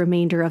for the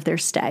remainder of their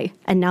stay,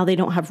 and now they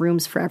don't have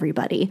rooms for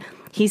everybody.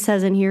 He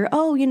says in here,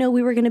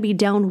 we were going to be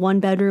down 1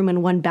 bedroom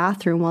and 1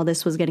 bathroom while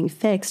this was getting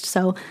fixed,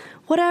 so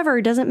whatever,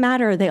 it doesn't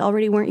matter. They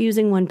already weren't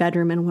using 1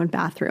 bedroom and 1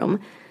 bathroom.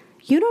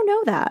 You don't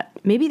know that.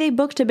 Maybe they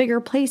booked a bigger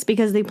place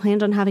because they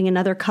planned on having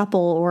another couple,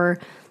 or,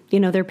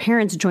 their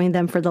parents joined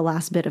them for the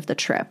last bit of the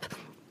trip.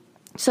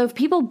 So if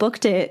people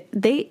booked it,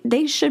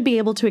 they should be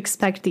able to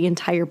expect the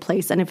entire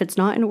place. And if it's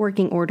not in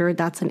working order,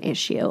 that's an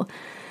issue.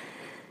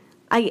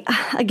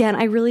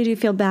 I really do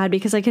feel bad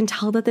because I can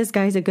tell that this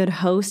guy's a good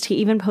host. He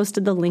even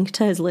posted the link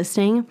to his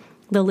listing.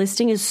 The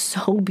listing is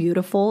so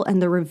beautiful and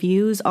the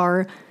reviews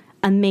are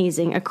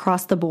amazing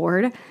across the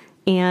board.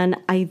 And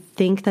I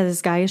think that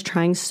this guy is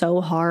trying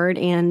so hard.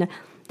 And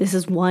this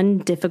is one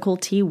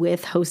difficulty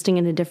with hosting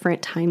in a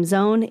different time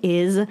zone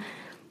is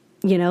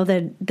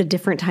the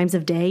different times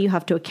of day you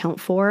have to account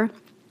for.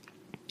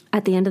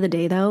 At the end of the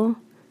day, though,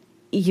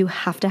 you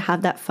have to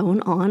have that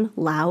phone on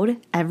loud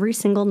every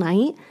single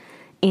night.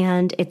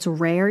 And it's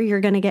rare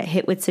you're going to get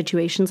hit with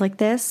situations like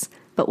this.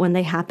 But when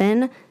they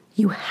happen,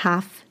 you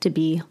have to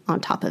be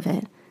on top of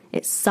it.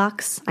 It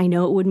sucks. I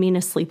know it would mean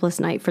a sleepless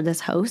night for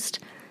this host,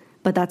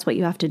 but that's what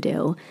you have to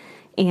do.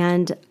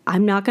 And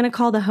I'm not going to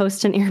call the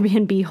host an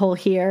Airbnb hole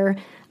here.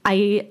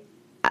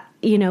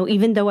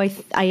 Even though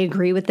I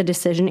agree with the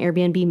decision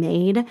Airbnb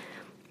made,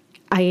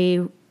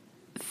 I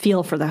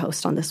feel for the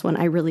host on this one.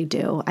 I really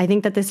do. I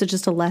think that this is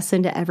just a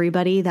lesson to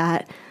everybody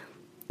that,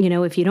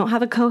 if you don't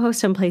have a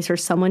co-host in place or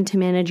someone to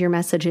manage your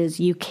messages,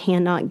 you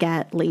cannot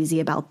get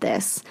lazy about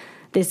this.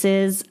 This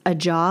is a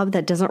job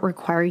that doesn't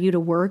require you to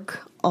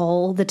work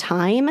all the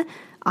time.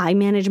 I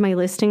manage my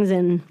listings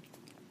in,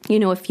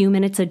 a few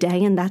minutes a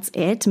day, and that's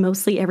it.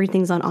 Mostly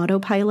everything's on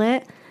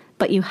autopilot,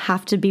 but you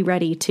have to be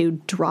ready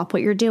to drop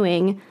what you're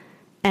doing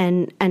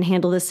and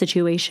handle this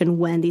situation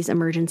when these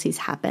emergencies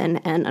happen.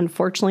 And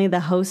unfortunately, the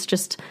host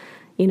just,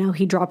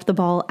 he dropped the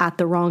ball at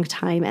the wrong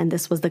time, and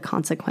this was the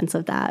consequence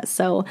of that.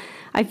 So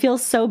I feel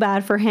so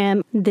bad for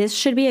him. This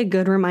should be a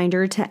good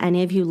reminder to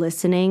any of you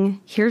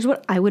listening. Here's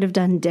what I would have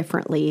done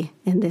differently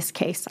in this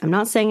case. I'm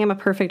not saying I'm a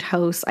perfect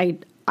host.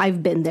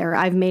 I've been there.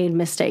 I've made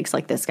mistakes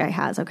like this guy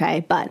has,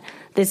 okay? But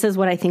this is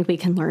what I think we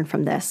can learn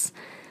from this.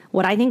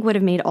 What I think would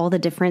have made all the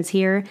difference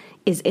here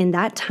is in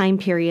that time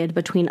period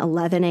between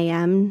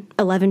 11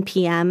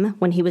 p.m.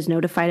 when he was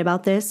notified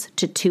about this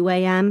to 2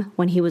 a.m.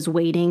 when he was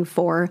waiting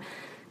for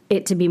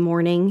it to be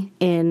morning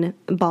in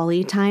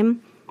Bali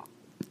time.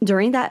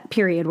 During that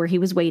period where he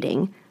was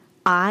waiting,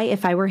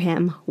 if I were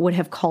him, would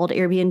have called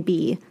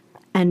Airbnb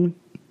and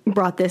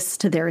brought this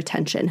to their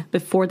attention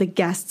before the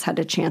guests had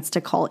a chance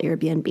to call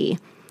Airbnb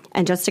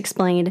and just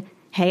explained,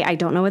 hey, I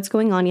don't know what's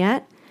going on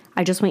yet.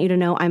 I just want you to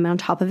know I'm on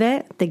top of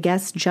it. The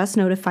guests just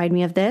notified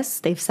me of this.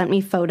 They've sent me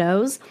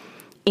photos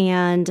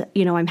and,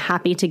 I'm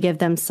happy to give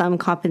them some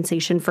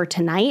compensation for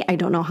tonight. I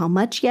don't know how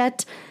much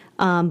yet.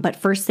 But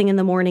first thing in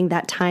the morning,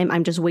 that time,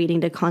 I'm just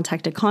waiting to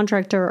contact a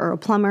contractor or a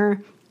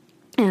plumber.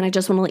 And I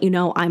just want to let you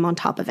know I'm on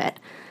top of it.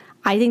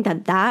 I think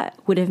that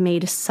would have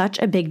made such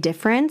a big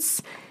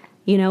difference.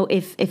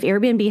 If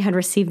Airbnb had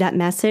received that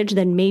message,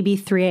 then maybe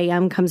 3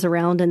 a.m. comes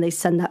around and they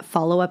send that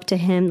follow-up to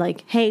him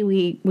like, hey,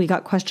 we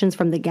got questions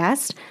from the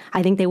guest.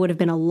 I think they would have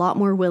been a lot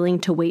more willing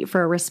to wait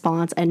for a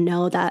response and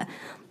know that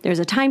there's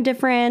a time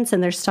difference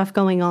and there's stuff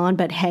going on.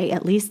 But hey,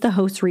 at least the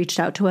host reached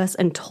out to us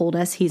and told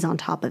us he's on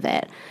top of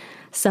it.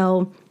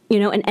 So,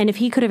 and if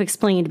he could have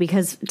explained,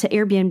 because to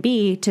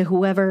Airbnb, to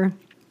whoever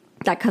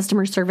that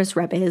customer service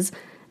rep is,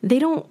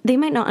 they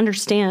might not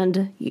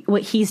understand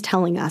what he's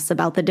telling us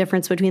about the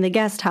difference between the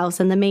guest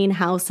house and the main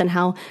house and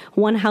how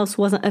one house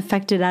wasn't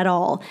affected at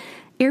all.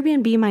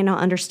 Airbnb might not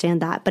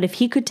understand that, but if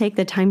he could take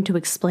the time to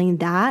explain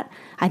that,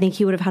 I think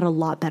he would have had a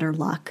lot better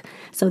luck.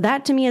 So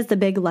that to me is the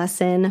big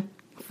lesson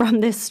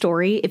from this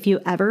story. If you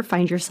ever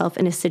find yourself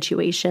in a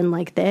situation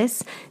like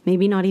this,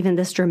 maybe not even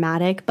this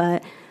dramatic,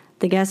 but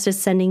the guest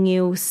is sending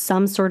you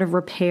some sort of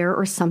repair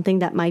or something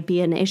that might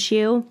be an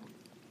issue,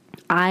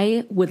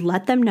 I would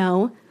let them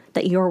know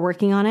that you're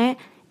working on it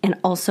and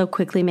also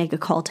quickly make a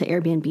call to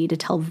Airbnb to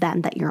tell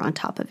them that you're on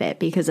top of it.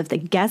 Because if the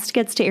guest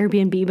gets to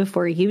Airbnb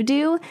before you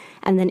do,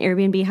 and then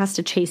Airbnb has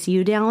to chase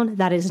you down,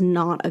 that is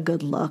not a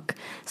good look.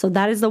 So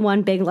that is the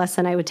one big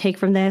lesson I would take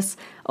from this.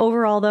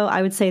 Overall, though,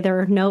 I would say there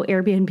are no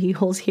Airbnb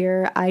holes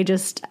here. I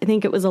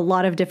think it was a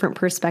lot of different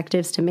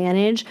perspectives to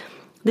manage.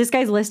 This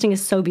guy's listing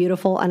is so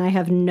beautiful, and I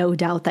have no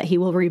doubt that he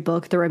will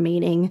rebook the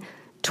remaining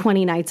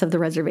 20 nights of the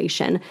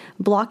reservation.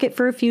 Block it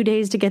for a few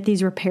days to get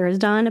these repairs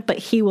done, but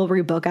he will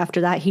rebook after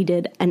that. He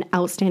did an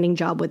outstanding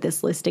job with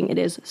this listing. It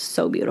is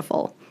so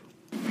beautiful.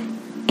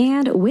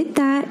 And with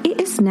that, it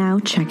is now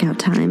checkout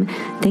time.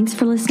 Thanks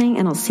for listening,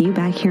 and I'll see you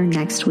back here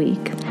next week.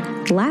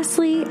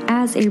 Lastly,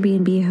 as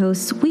Airbnb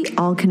hosts, we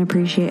all can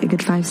appreciate a good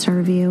 5-star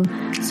review.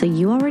 So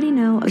you already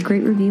know a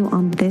great review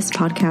on this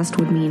podcast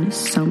would mean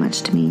so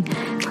much to me.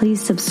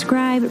 Please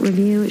subscribe,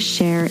 review,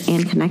 share,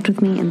 and connect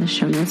with me in the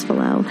show notes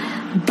below.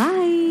 Bye!